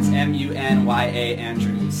 thank you. That's M-U-N-Y-A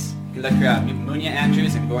Andrews. You can look her up. Munya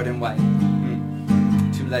Andrews and Gordon White.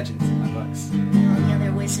 Two legends in my books. All the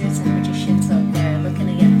other wizards and magicians out there looking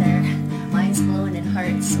to get their minds blown and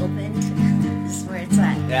hearts opened. This is where it's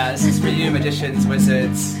at. Yeah, this is for you, magicians,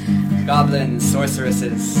 wizards, goblins,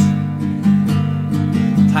 sorceresses.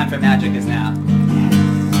 Time for magic is now.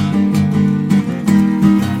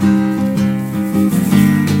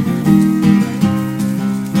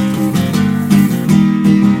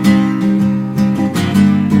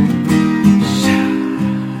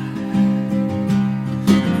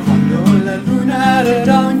 Cuando la luna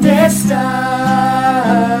redonda está,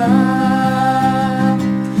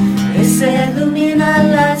 se ilumina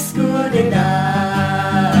la oscuridad.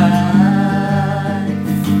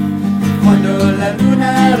 Cuando la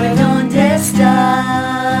luna redonda está,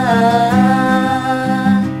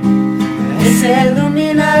 se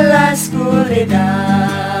ilumina la oscuridad.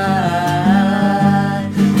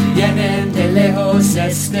 Vienen de lejos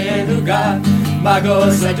este lugar,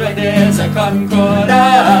 magos y duendes a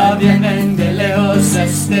concordar. Vienen de lejos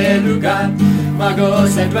este lugar,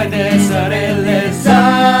 magos y duendes a realizar.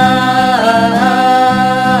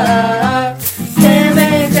 Que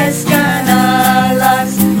me crezcan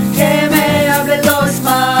alas, que me hablen los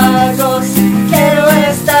magos. Quiero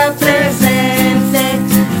estar presente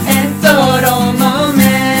en todo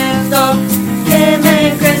momento. Que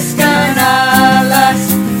me crezcan alas,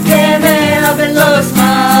 que me hablen los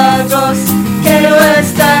magos. Quiero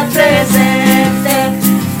estar presente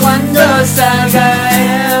cuando salga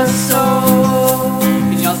el sol.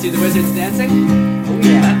 Can y'all see the wizards dancing? Oh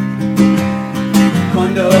yeah.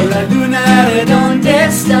 Cuando la luna redonda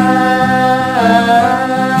está,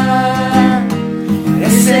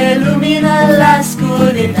 se ilumina la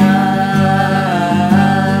oscuridad.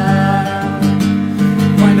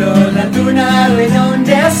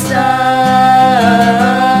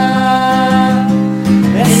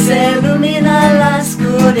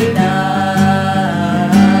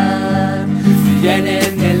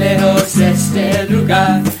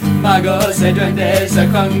 duendes a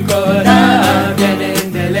concorar,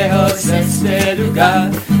 vienen de lejos este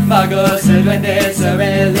lugar, magos y duendes a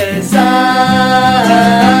realizar.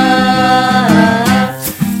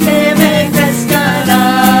 Que me crezcan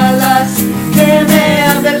alas, que me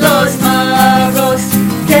abren los magos,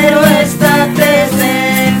 quiero estar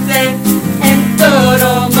presente en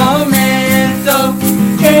todo momento.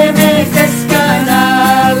 Que me crezcan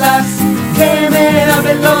alas, que me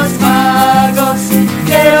abren los magos,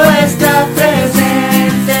 quiero estar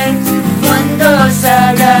presente cuando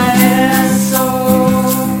salga el sol.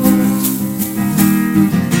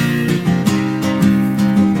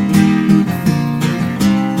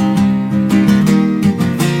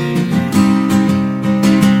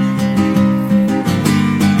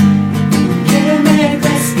 Que me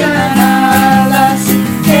crezcan alas,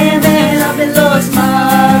 que me abren los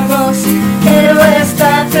magos, quiero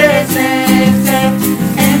estar presente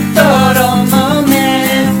en todo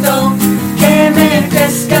momento. Que me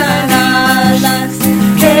crezcan alas,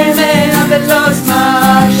 que me abren los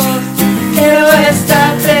magos, quiero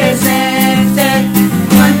estar presente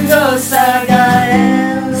cuando salga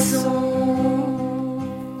el sol.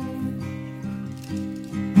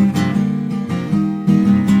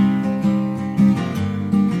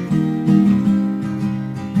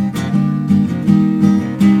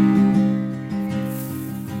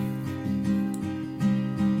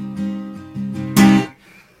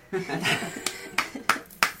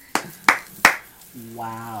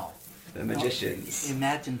 Wow. The magicians.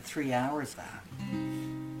 Imagine 3 hours that.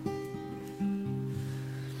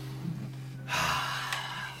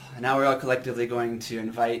 And now we're all collectively going to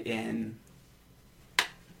invite in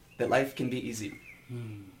that life can be easy.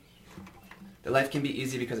 That life can be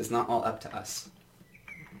easy because it's not all up to us.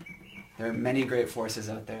 There are many great forces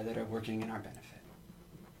out there that are working in our benefit.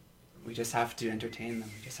 We just have to entertain them.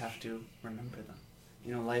 We just have to remember them.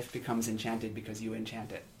 You know, life becomes enchanted because you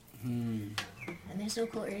enchant it. And there's no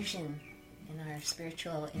coercion in our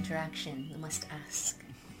spiritual interaction. We must ask.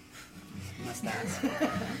 You must ask.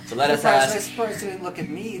 So let us I ask. suppose you didn't look at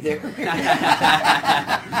me there.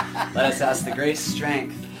 Let us ask the great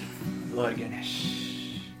strength, Lord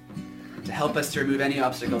Ganesh, to help us to remove any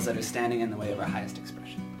obstacles that are standing in the way of our highest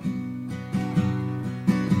expression.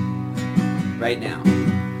 Right now.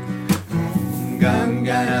 Gam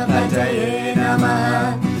Ganapataye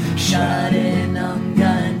Namaha, Sharanam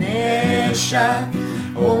Ganesha.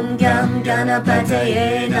 Om Gam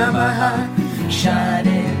Ganapataye Namaha,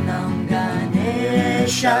 Sharanam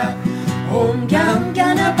Ganesha. Om Gam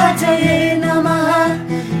Ganapataye Namaha,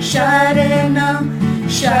 Sharanam,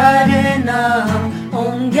 Sharanam.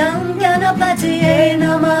 Om Gam Ganapataye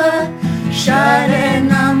Namaha,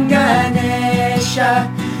 Sharanam Ganesha.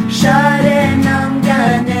 Sharanam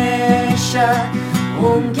Ganesha.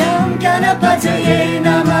 Om Gam Ganapataye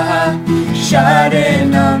Namaha,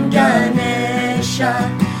 Sharanam Ganesha.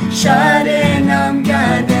 Sharanam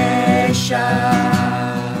Ganesha.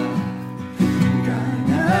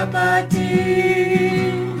 Ganapati,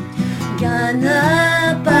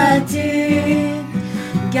 Ganapati,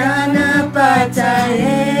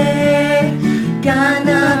 Ganapataye,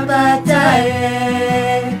 Ganapataye,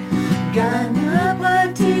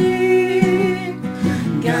 Ganapati,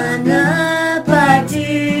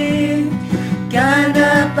 Ganapati,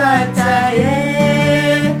 Ganapataye,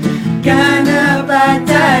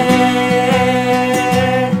 Ganapataye.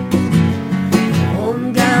 Om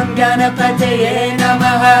Gam Ganapataye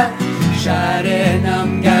Namaha, Sharanam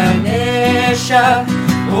Ganesha.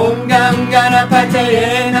 Om Gam Ganapataye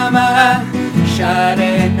Namaha,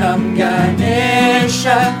 Sharanam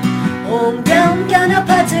Ganesha. Om Gam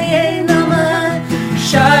Ganapataye Namaha,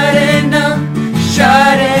 Sharanam,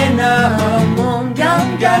 Sharanam. Om Gam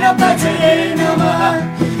Ganapataye Namaha,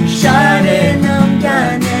 Sharanam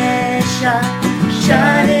Ganesha.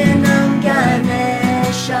 Sharanam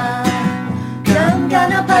Ganesha. Gam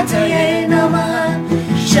Ganapataye Namaha,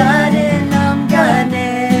 Sharanam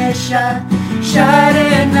Ganesha.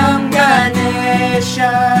 Sharanam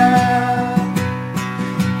Ganesha.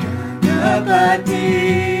 Ganapati,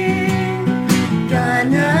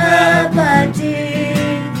 Ganapati,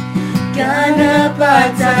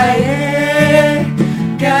 Ganapataye,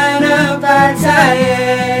 Ganapataye,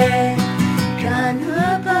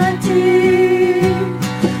 Ganapati,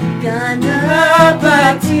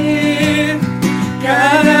 Ganapati,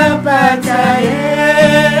 Ganapataye,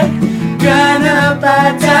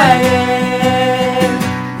 Ganapataye.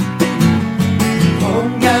 Om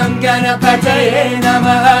Gam Ganapataye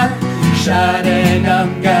Namaha, Sharanam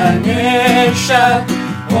Ganesha.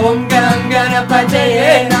 Om Gam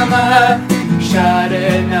Ganapataye Namaha,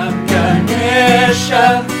 Sharanam Ganesha.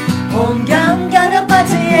 Om Gam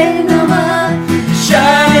Ganapataye Namah,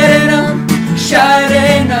 Sharanam,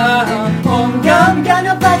 Sharanam, Om Gam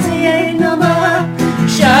Ganapataye Namah,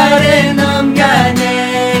 Sharanam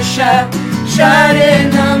Ganesha,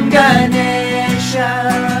 Sharanam Ganesha.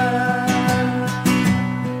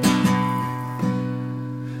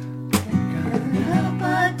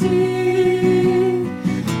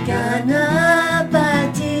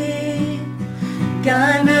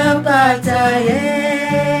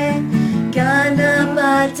 Ganapataye,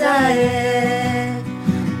 Ganapataye,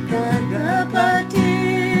 Ganapati,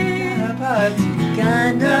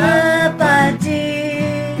 Ganapati,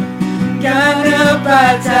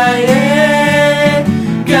 Ganapataye,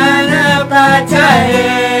 Ganapataye.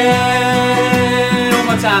 One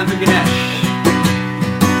more time for Ganesh.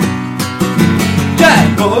 Jai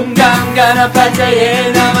Om Gam Ganapataye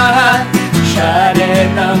Namaha,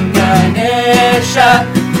 Sharanam Ganesha,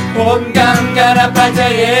 Om Gam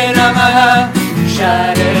Ganapataye Namaha,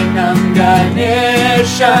 Sharanam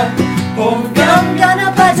Ganesha, Om Gam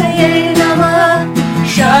Ganapataye Namaha,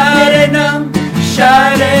 Sharanam,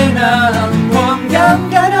 Sharanam, Om Gam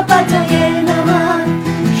Ganapataye Namaha,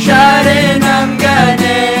 Sharanam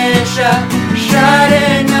Ganesha,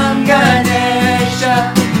 Sharanam Ganesha,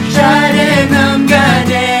 Sharanam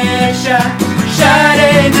Ganesha,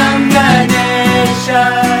 Sharanam Ganesha.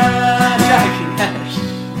 Ganesh.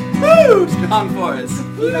 Woo! Strong for us.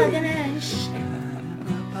 Viva Ganesh.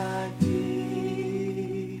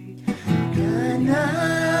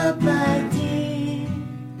 Ganapati,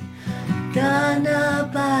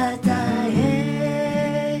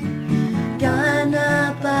 Ganapataye,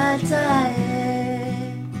 Ganapataye,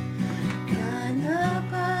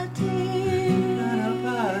 Ganapati,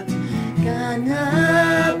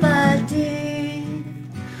 Ganapati,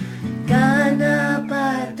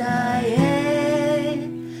 Ganapataye,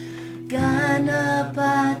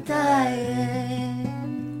 Ganapataye.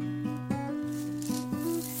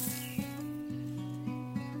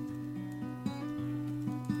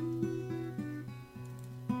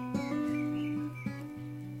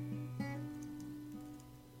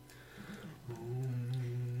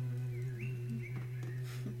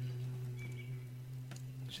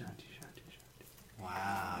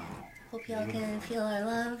 Wow. Hope y'all can feel our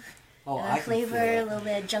love, Oh, and I our can flavor, feel a it. little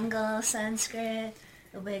bit of jungle, Sanskrit, a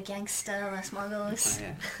little bit of gangsta, Las Margos. Oh,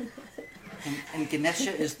 yeah. And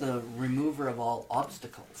Ganesha is the remover of all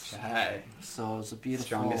obstacles. Right. So it's a beautiful...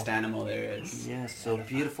 Strongest animal there is. Yes, so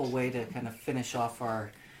beautiful way to kind of finish off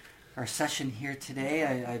our session here today.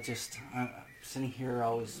 I'm sitting here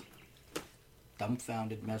always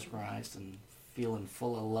dumbfounded, mesmerized, and feeling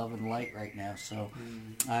full of love and light right now. So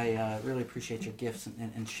I really appreciate your gifts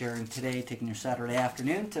and sharing today, taking your Saturday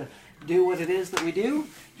afternoon to do what it is that we do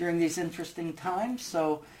during these interesting times.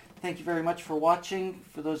 So thank you very much for watching.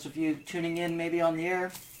 For those of you tuning in maybe on the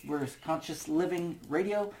air, we're Conscious Living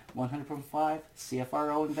Radio, 100.5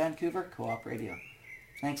 CFRO in Vancouver, Co-op Radio.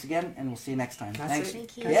 Thanks again, and we'll see you next time. Thanks.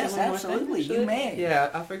 Thank you. Yes, Can I say one more thing, absolutely. actually? You may.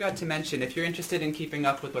 Yeah, I forgot to mention, if you're interested in keeping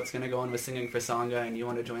up with what's going to go on with Singing for Sangha and you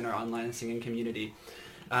want to join our online singing community,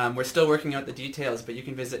 we're still working out the details, but you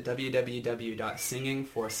can visit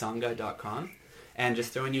www.singingforsangha.com and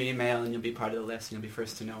just throw in your email and you'll be part of the list and you'll be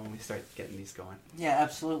first to know when we start getting these going. Yeah,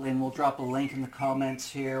 absolutely, and we'll drop a link in the comments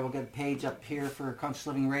here. We'll get a page up here for Conscious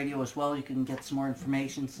Living Radio as well. You can get some more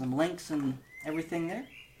information, some links, and everything there.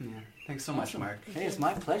 Yeah. Thanks so much, Awesome. Mark. Hey, it's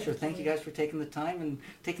my pleasure. Thank you guys for taking the time and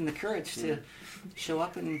taking the courage to show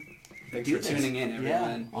up and Thanks do for this. tuning in,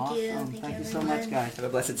 everyone. Yeah, awesome. you. Thank Thank you you, so much, everyone. guys. Have a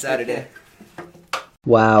blessed Saturday.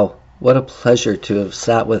 Wow, what a pleasure to have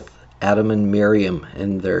sat with Adam and Miriam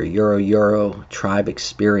and their Euro tribe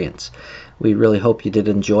experience. We really hope you did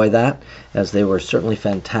enjoy that, as they were certainly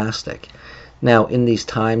fantastic. Now, in these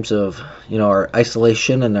times of, our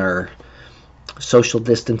isolation and our social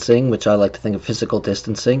distancing, which I like to think of physical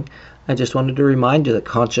distancing, I just wanted to remind you that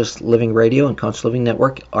Conscious Living Radio and Conscious Living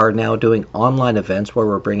Network are now doing online events where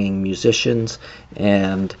we're bringing musicians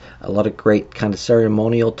and a lot of great kind of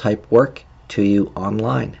ceremonial type work to you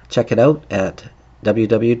online. Check it out at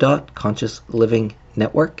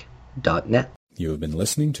www.consciousliving.network.net. You have been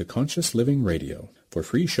listening to Conscious Living Radio. For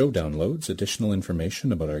free show downloads, additional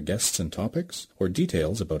information about our guests and topics, or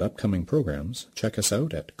details about upcoming programs, check us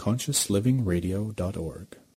out at consciousliving.radio.org.